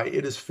meant by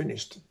it is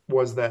finished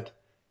was that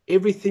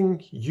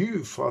everything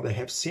you, Father,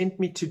 have sent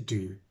me to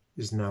do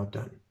is now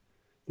done.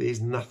 There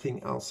is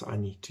nothing else I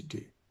need to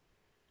do.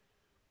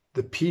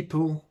 The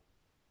people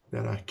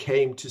that I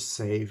came to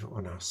save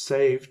are now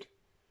saved,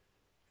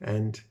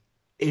 and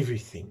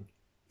everything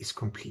is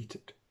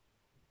completed.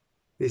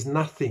 There's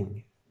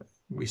nothing,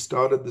 we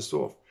started this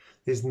off,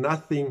 there's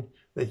nothing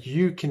that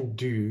you can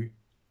do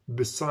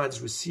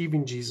besides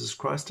receiving Jesus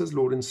Christ as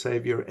Lord and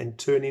Savior and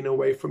turning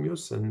away from your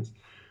sins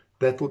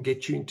that will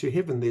get you into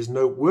heaven. There's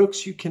no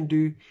works you can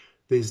do.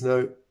 There's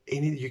no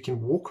you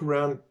can walk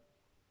around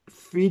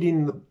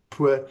feeding the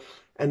poor.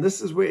 And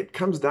this is where it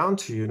comes down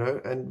to, you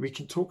know, and we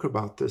can talk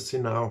about this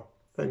in our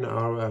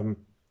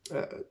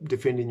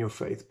defending your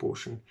faith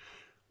portion.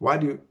 Why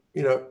do,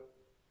 you know,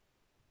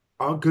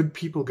 are good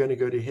people going to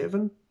go to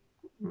heaven?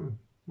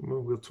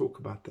 Well, we'll talk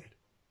about that.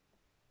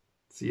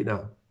 See you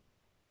now.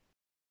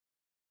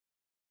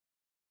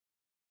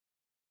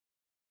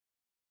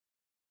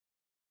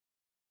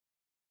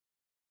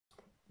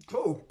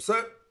 Cool.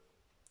 So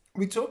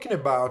we're talking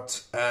about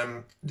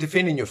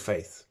defending your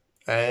faith.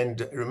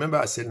 And remember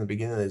I said in the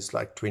beginning, there's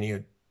like 20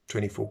 or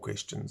 24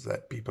 questions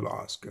that people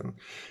ask. And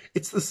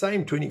it's the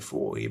same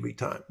 24 every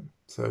time.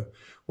 So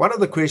one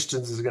of the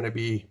questions is going to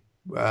be,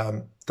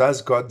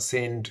 does God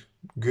send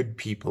good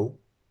people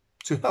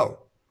to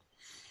hell?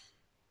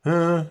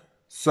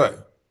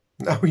 So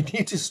now we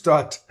need to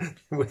start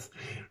with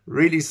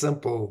really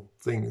simple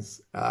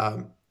things.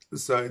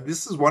 So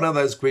this is one of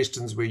those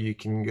questions where you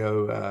can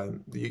go,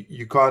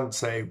 you can't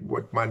say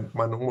what my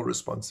normal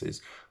response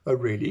is. Oh,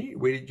 really?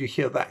 Where did you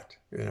hear that?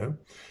 You know?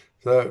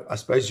 So I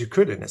suppose you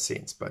could in a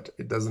sense, but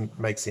it doesn't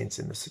make sense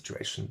in the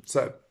situation.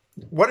 So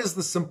what is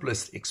the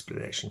simplest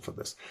explanation for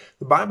this?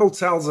 The Bible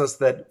tells us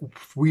that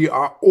we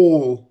are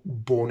all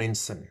born in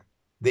sin.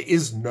 There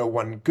is no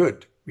one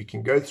good. We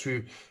can go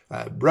through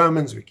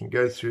Romans, we can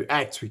go through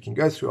Acts, we can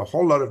go through a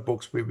whole lot of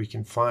books where we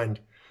can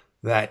find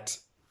that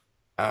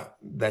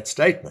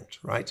statement,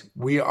 right?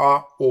 We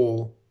are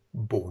all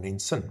born in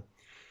sin.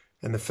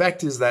 And the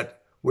fact is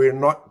that we're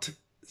not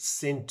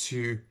sent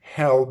to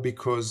hell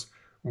because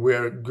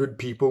we're good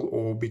people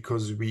or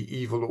because we're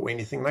evil or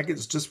anything like it.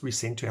 It's just we're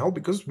sent to hell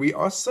because we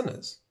are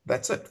sinners.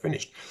 That's it,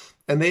 finished.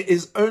 And there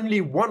is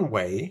only one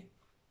way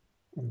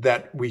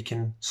that we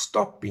can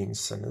stop being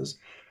sinners,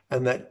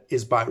 and that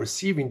is by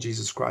receiving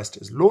Jesus Christ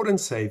as Lord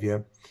and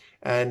Savior,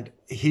 and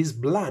his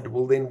blood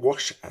will then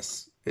wash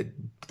us.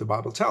 The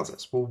Bible tells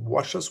us, will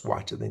wash us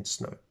whiter than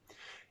snow.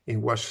 It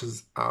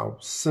washes our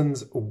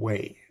sins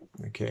away.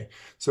 Okay,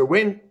 so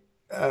when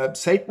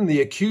Satan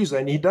the accuser,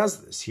 and he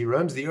does this, he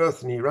roams the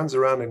earth and he runs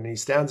around and he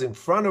stands in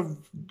front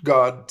of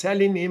God,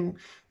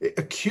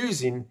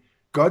 accusing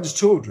God's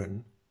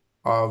children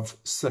of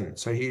sin.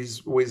 So he's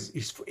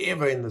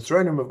forever in the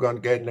throne room of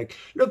God going like,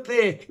 look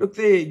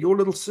there, your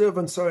little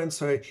servant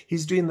so-and-so,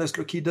 he's doing this,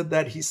 look, he did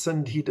that, he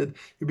sinned, he did.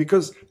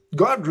 Because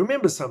God,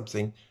 remember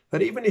something,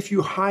 that even if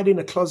you hide in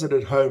a closet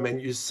at home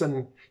and you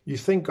sin, you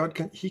think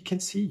he can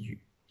see you.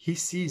 He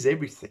sees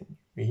everything.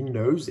 He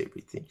knows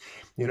everything.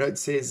 You know, it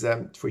says,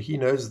 for he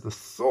knows the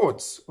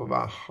thoughts of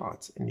our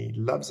hearts and he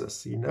loves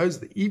us. He knows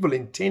the evil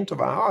intent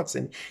of our hearts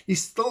and he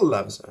still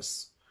loves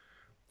us.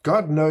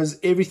 God knows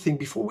everything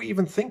before we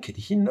even think it.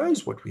 He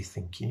knows what we're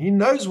thinking. He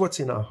knows what's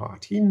in our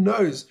heart. He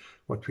knows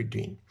what we're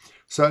doing.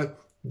 So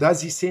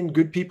does he send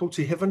good people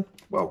to heaven?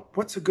 Well,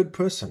 what's a good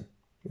person?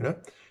 You know,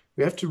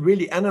 we have to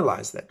really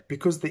analyze that,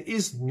 because there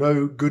is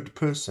no good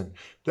person.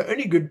 The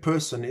only good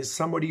person is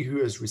somebody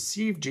who has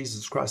received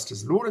Jesus Christ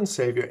as Lord and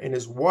Savior and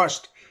is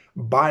washed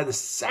by the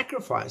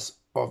sacrifice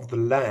of the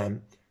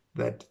Lamb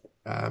that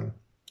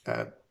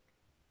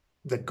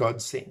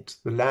God sent.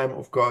 The Lamb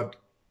of God,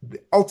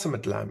 the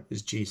ultimate Lamb,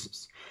 is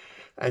Jesus.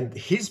 And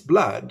his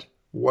blood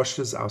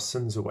washes our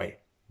sins away.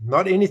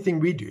 Not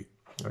anything we do.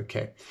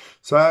 Okay.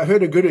 So I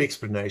heard a good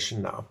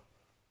explanation now.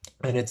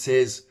 And it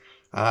says,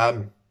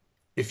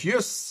 if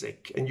you're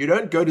sick and you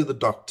don't go to the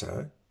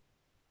doctor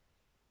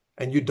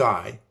and you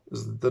die,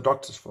 is it the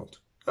doctor's fault?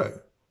 No,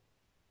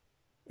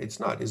 it's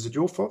not. Is it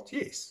your fault?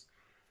 Yes.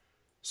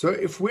 So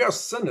if we are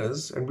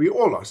sinners, and we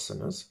all are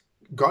sinners,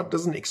 God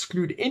doesn't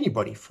exclude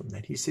anybody from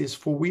that. He says,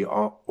 for we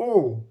are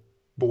all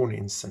born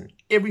in sin.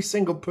 Every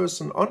single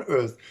person on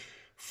earth,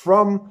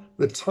 from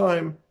the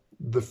time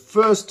the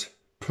first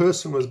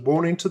person was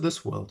born into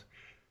this world,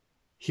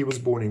 he was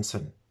born in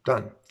sin.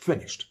 Done.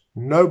 Finished.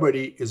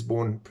 Nobody is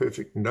born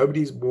perfect.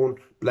 Nobody is born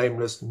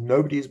blameless.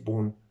 Nobody is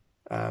born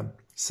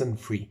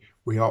sin-free.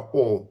 We are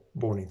all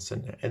born in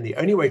sin. And the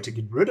only way to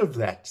get rid of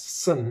that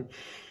sin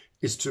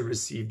is to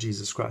receive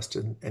Jesus Christ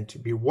and to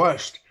be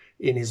washed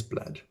in his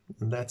blood.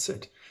 And that's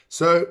it.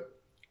 So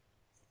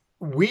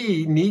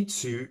we need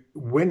to,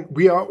 when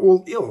we are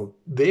all ill,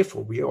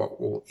 therefore we are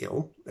all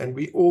ill, and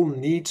we all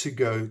need to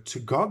go to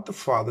God the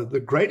Father, the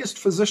greatest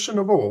physician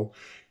of all,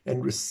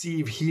 and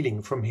receive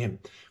healing from him.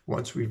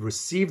 Once we've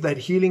received that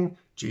healing,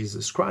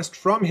 Jesus Christ,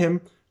 from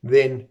him,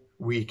 then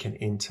we can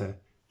enter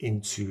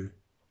into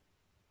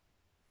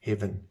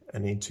heaven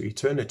and into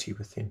eternity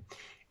with him.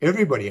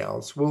 Everybody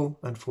else will,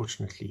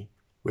 unfortunately,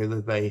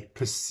 whether they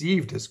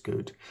perceived as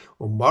good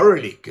or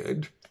morally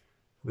good,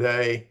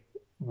 they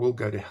will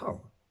go to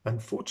hell.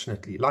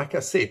 Unfortunately, like I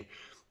said,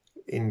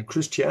 in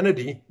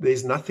Christianity,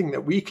 there's nothing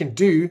that we can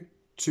do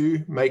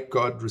to make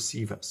God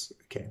receive us.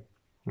 Okay.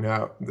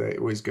 Now, they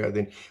always go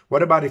then,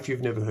 what about if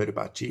you've never heard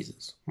about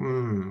Jesus?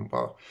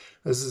 Well,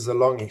 this is a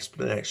long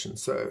explanation,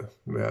 so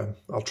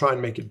I'll try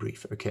and make it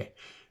brief. Okay.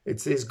 It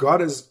says God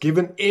has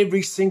given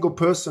every single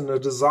person a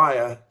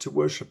desire to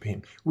worship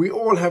him. We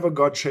all have a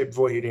God-shaped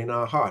void in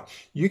our heart.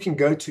 You can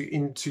go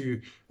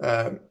into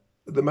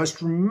the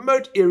most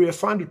remote area,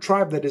 find a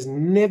tribe that has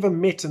never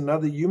met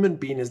another human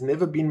being, has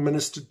never been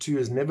ministered to,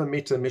 has never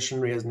met a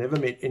missionary, has never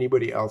met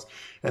anybody else.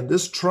 And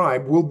this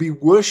tribe will be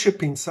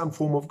worshiping some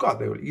form of God.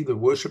 They will either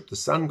worship the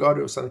sun god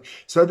or something.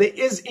 So there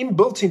is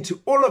inbuilt into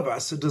all of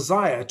us a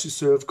desire to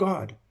serve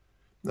God.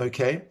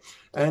 Okay.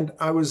 And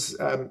I was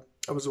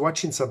I was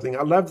watching something.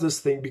 I love this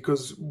thing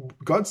because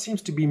God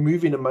seems to be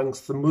moving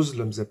amongst the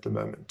Muslims at the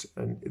moment.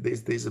 And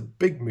there's a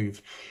big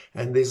move.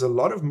 And there's a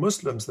lot of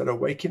Muslims that are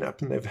waking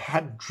up and they've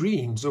had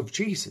dreams of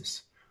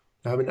Jesus.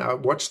 I mean, I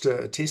watched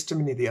a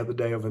testimony the other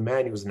day of a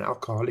man. He was an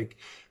alcoholic,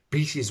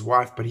 beat his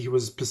wife, but he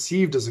was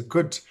perceived as a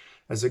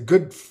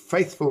good,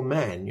 faithful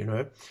man, you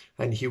know.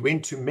 And he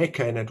went to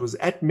Mecca, and it was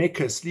at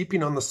Mecca,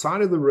 sleeping on the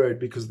side of the road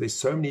because there's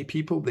so many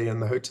people there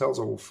and the hotels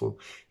are all full.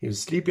 He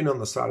was sleeping on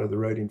the side of the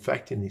road, in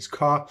fact, in his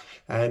car.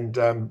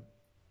 And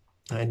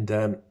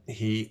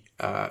he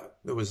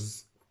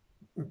was,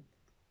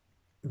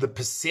 the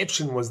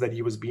perception was that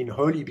he was being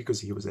holy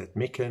because he was at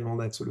Mecca and all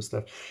that sort of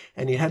stuff.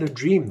 And he had a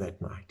dream that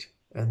night.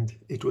 And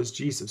it was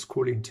Jesus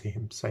calling to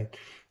him, saying,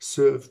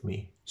 serve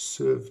me,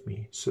 serve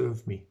me,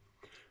 serve me.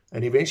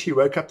 And eventually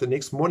woke up the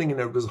next morning, and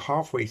it was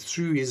halfway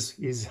through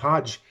his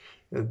Hajj,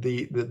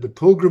 the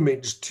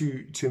pilgrimage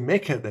to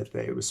Mecca that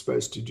they were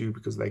supposed to do,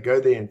 because they go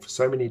there and for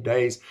so many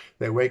days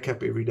they wake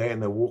up every day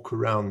and they walk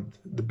around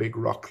the big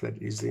rock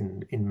that is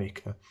in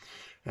Mecca.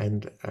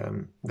 And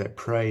they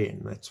pray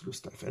and that sort of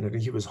stuff. And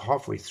he was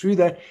halfway through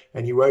that,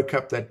 and he woke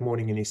up that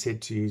morning and he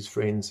said to his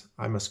friends,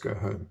 I must go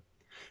home.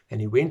 And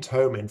he went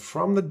home, and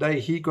from the day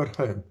he got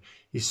home,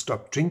 he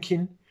stopped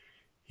drinking,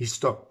 he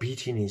stopped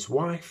beating his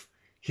wife.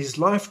 His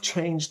life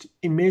changed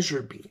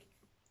immeasurably.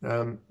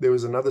 There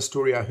was another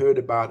story I heard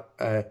about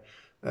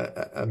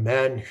a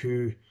man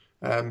who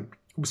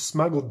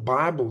smuggled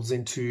Bibles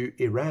into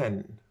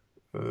Iran.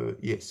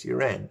 Yes,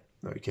 Iran.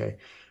 Okay.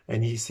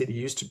 And he said he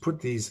used to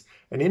put these,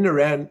 and in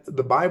Iran,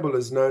 the Bible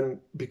is known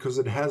because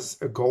it has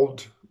a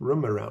gold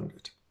rim around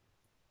it.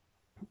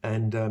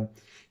 And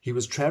he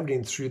was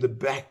traveling through the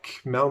back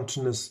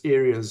mountainous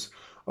areas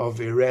of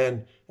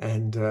Iran,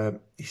 and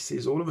he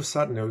says all of a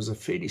sudden there was a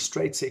fairly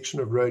straight section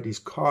of road. His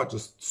car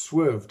just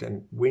swerved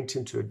and went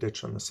into a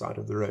ditch on the side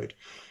of the road.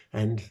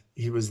 And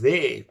he was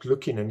there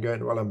looking and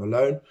going, well, I'm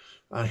alone.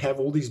 I have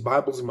all these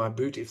Bibles in my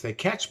boot. If they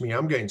catch me,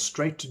 I'm going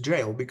straight to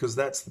jail, because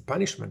that's the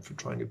punishment for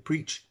trying to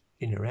preach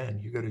in Iran.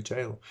 You go to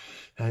jail.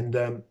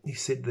 And he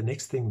said the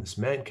next thing, this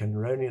man came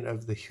running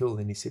over the hill,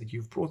 and he said,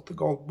 you've brought the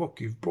gold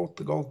book. You've brought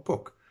the gold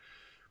book.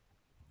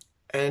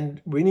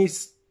 And when he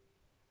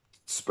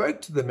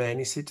spoke to the man,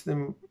 he said to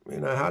them, you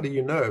know, how do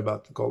you know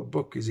about the gold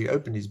book? Because he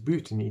opened his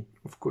boot and he,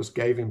 of course,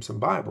 gave him some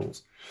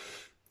Bibles.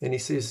 And he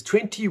says,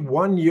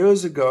 21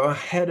 years ago, I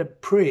had a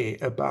prayer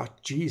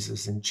about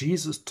Jesus, and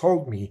Jesus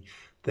told me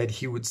that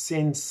he would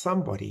send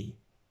somebody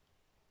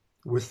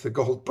with the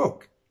gold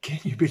book. Can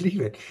you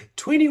believe it?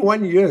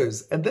 21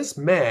 years, and this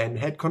man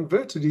had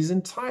converted his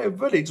entire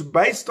village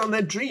based on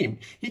that dream.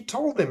 He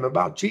told them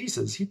about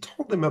Jesus. He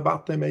told them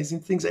about the amazing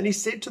things, and he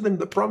said to them,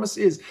 the promise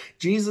is,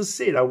 Jesus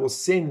said, I will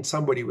send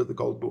somebody with the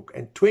gold book.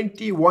 And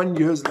 21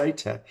 years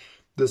later,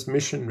 this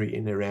missionary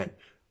in Iran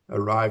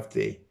arrived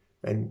there,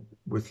 and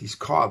with his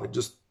car that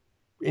just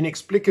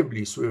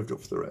inexplicably swerved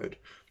off the road,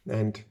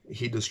 and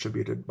he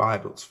distributed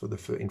Bibles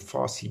in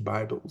Farsi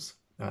Bibles.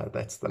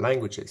 That's the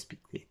language they speak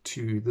there,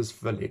 to this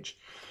village.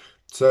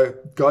 So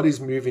God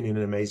is moving in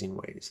amazing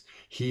ways.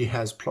 He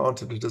has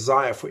planted a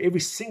desire for every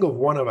single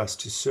one of us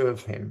to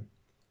serve him.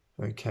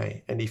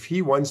 Okay. And if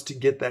he wants to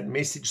get that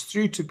message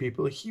through to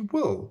people, he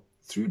will,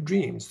 through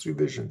dreams, through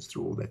visions,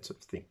 through all that sort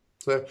of thing.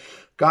 So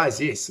guys,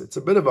 yes, it's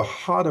a bit of a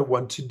harder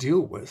one to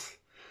deal with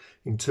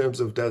in terms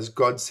of, does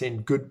God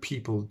send good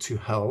people to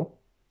hell?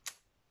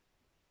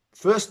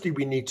 Firstly,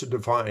 we need to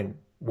define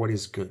what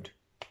is good.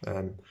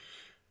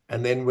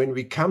 And then when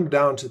we come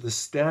down to the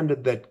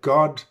standard that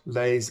God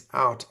lays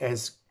out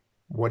as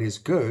what is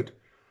good,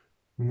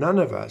 none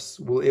of us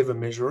will ever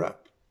measure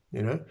up.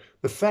 You know,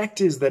 the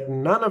fact is that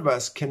none of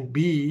us can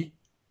be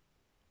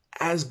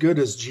as good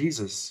as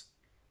Jesus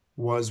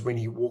was when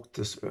he walked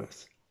this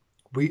earth.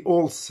 We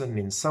all sin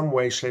in some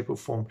way, shape, or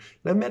form,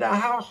 no matter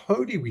how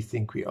holy we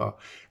think we are.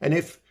 And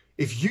if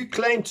you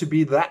claim to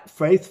be that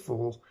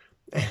faithful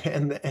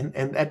and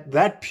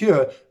that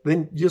pure,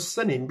 then you're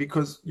sinning,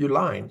 because you're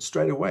lying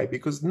straight away,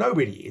 because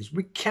nobody is.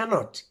 We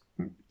cannot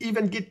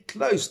even get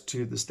close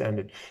to the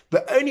standard.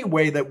 The only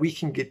way that we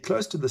can get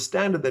close to the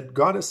standard that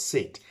God has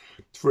set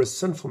for a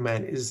sinful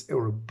man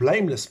or a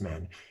blameless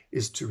man,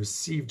 is to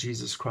receive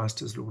Jesus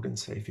Christ as Lord and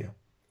Savior.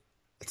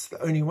 It's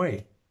the only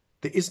way.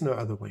 There is no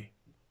other way.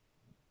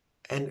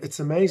 And it's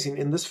amazing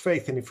in this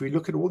faith, and if we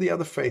look at all the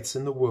other faiths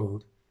in the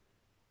world,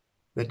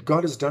 that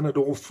God has done it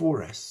all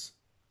for us.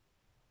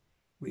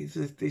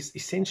 There's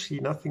essentially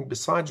nothing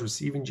besides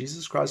receiving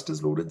Jesus Christ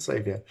as Lord and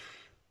Savior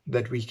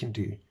that we can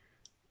do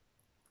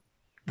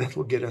that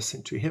will get us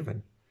into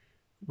heaven.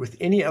 With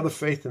any other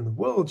faith in the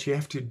world, you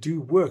have to do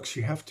works.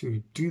 You have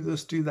to do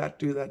this, do that,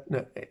 do that.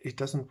 No, it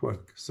doesn't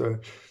work. So,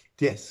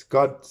 yes,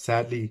 God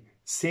sadly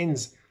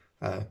sends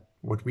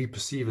what we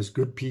perceive as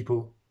good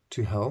people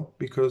to hell,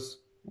 because,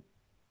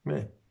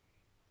 man,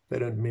 they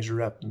don't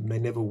measure up, and they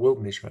never will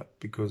measure up,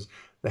 because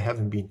they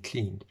haven't been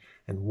cleaned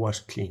and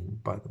washed clean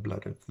by the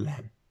blood of the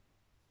Lamb.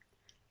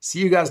 See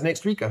you guys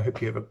next week. I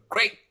hope you have a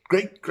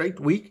great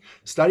week.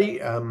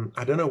 Study.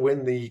 I don't know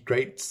when the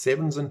grade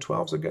 7s and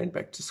 12s are going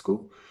back to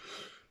school,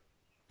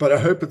 But I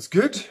hope it's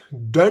good.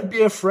 Don't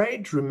be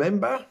afraid.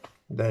 Remember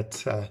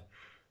that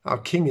our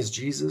King is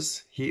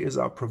Jesus. He is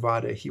our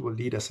provider. He will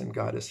lead us and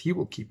guide us. He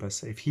will keep us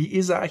safe. He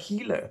is our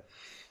healer.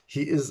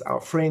 He is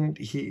our friend.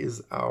 He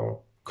is our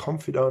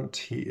confidant.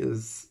 He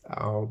is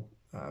our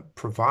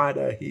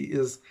provider. He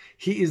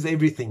is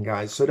everything,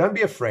 guys. So don't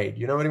be afraid.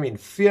 You know what I mean?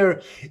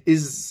 Fear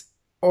is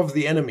of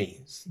the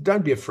enemy.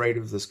 Don't be afraid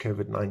of this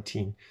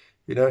COVID-19.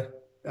 You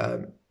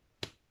know,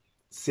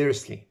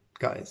 seriously,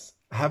 guys,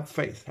 have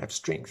faith, have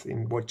strength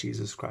in what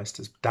Jesus Christ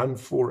has done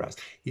for us.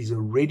 He's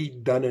already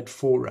done it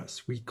for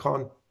us. We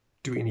can't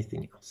do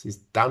anything else. He's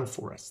done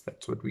for us.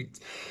 That's what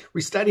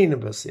we study in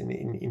this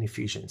in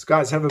Ephesians.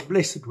 Guys, have a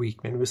blessed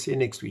week, man. We'll see you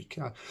next week.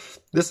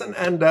 Listen,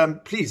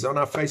 and please, on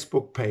our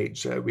Facebook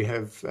page, we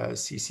have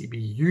CCB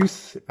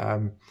Youth.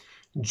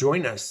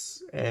 Join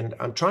us. And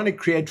I'm trying to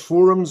create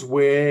forums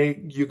where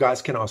you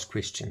guys can ask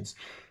questions,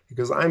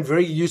 because I'm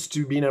very used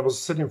to being able to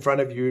sit in front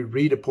of you,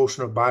 read a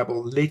portion of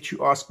Bible, let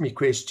you ask me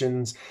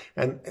questions.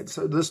 And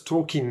so this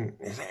talking,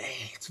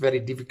 it's very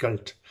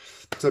difficult.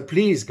 So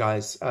please,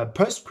 guys,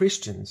 post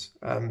questions,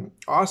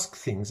 ask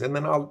things, and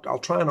then I'll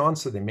try and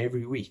answer them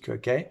every week,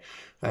 okay?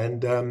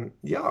 And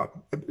yeah,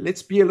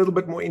 let's be a little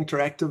bit more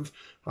interactive.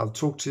 I'll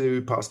talk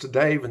to Pastor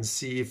Dave and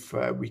see if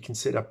we can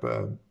set up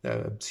a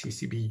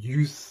CCB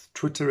Youth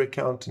Twitter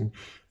account and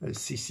a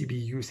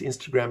CCB Youth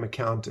Instagram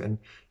account. And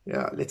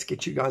yeah, let's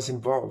get you guys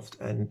involved,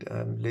 and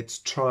let's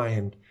try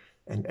and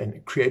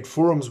create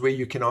forums where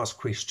you can ask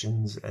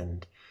questions,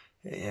 and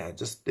yeah,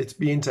 just let's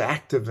be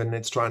interactive and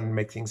let's try and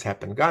make things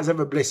happen. Guys,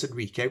 have a blessed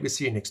week. Okay? We'll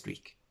see you next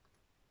week.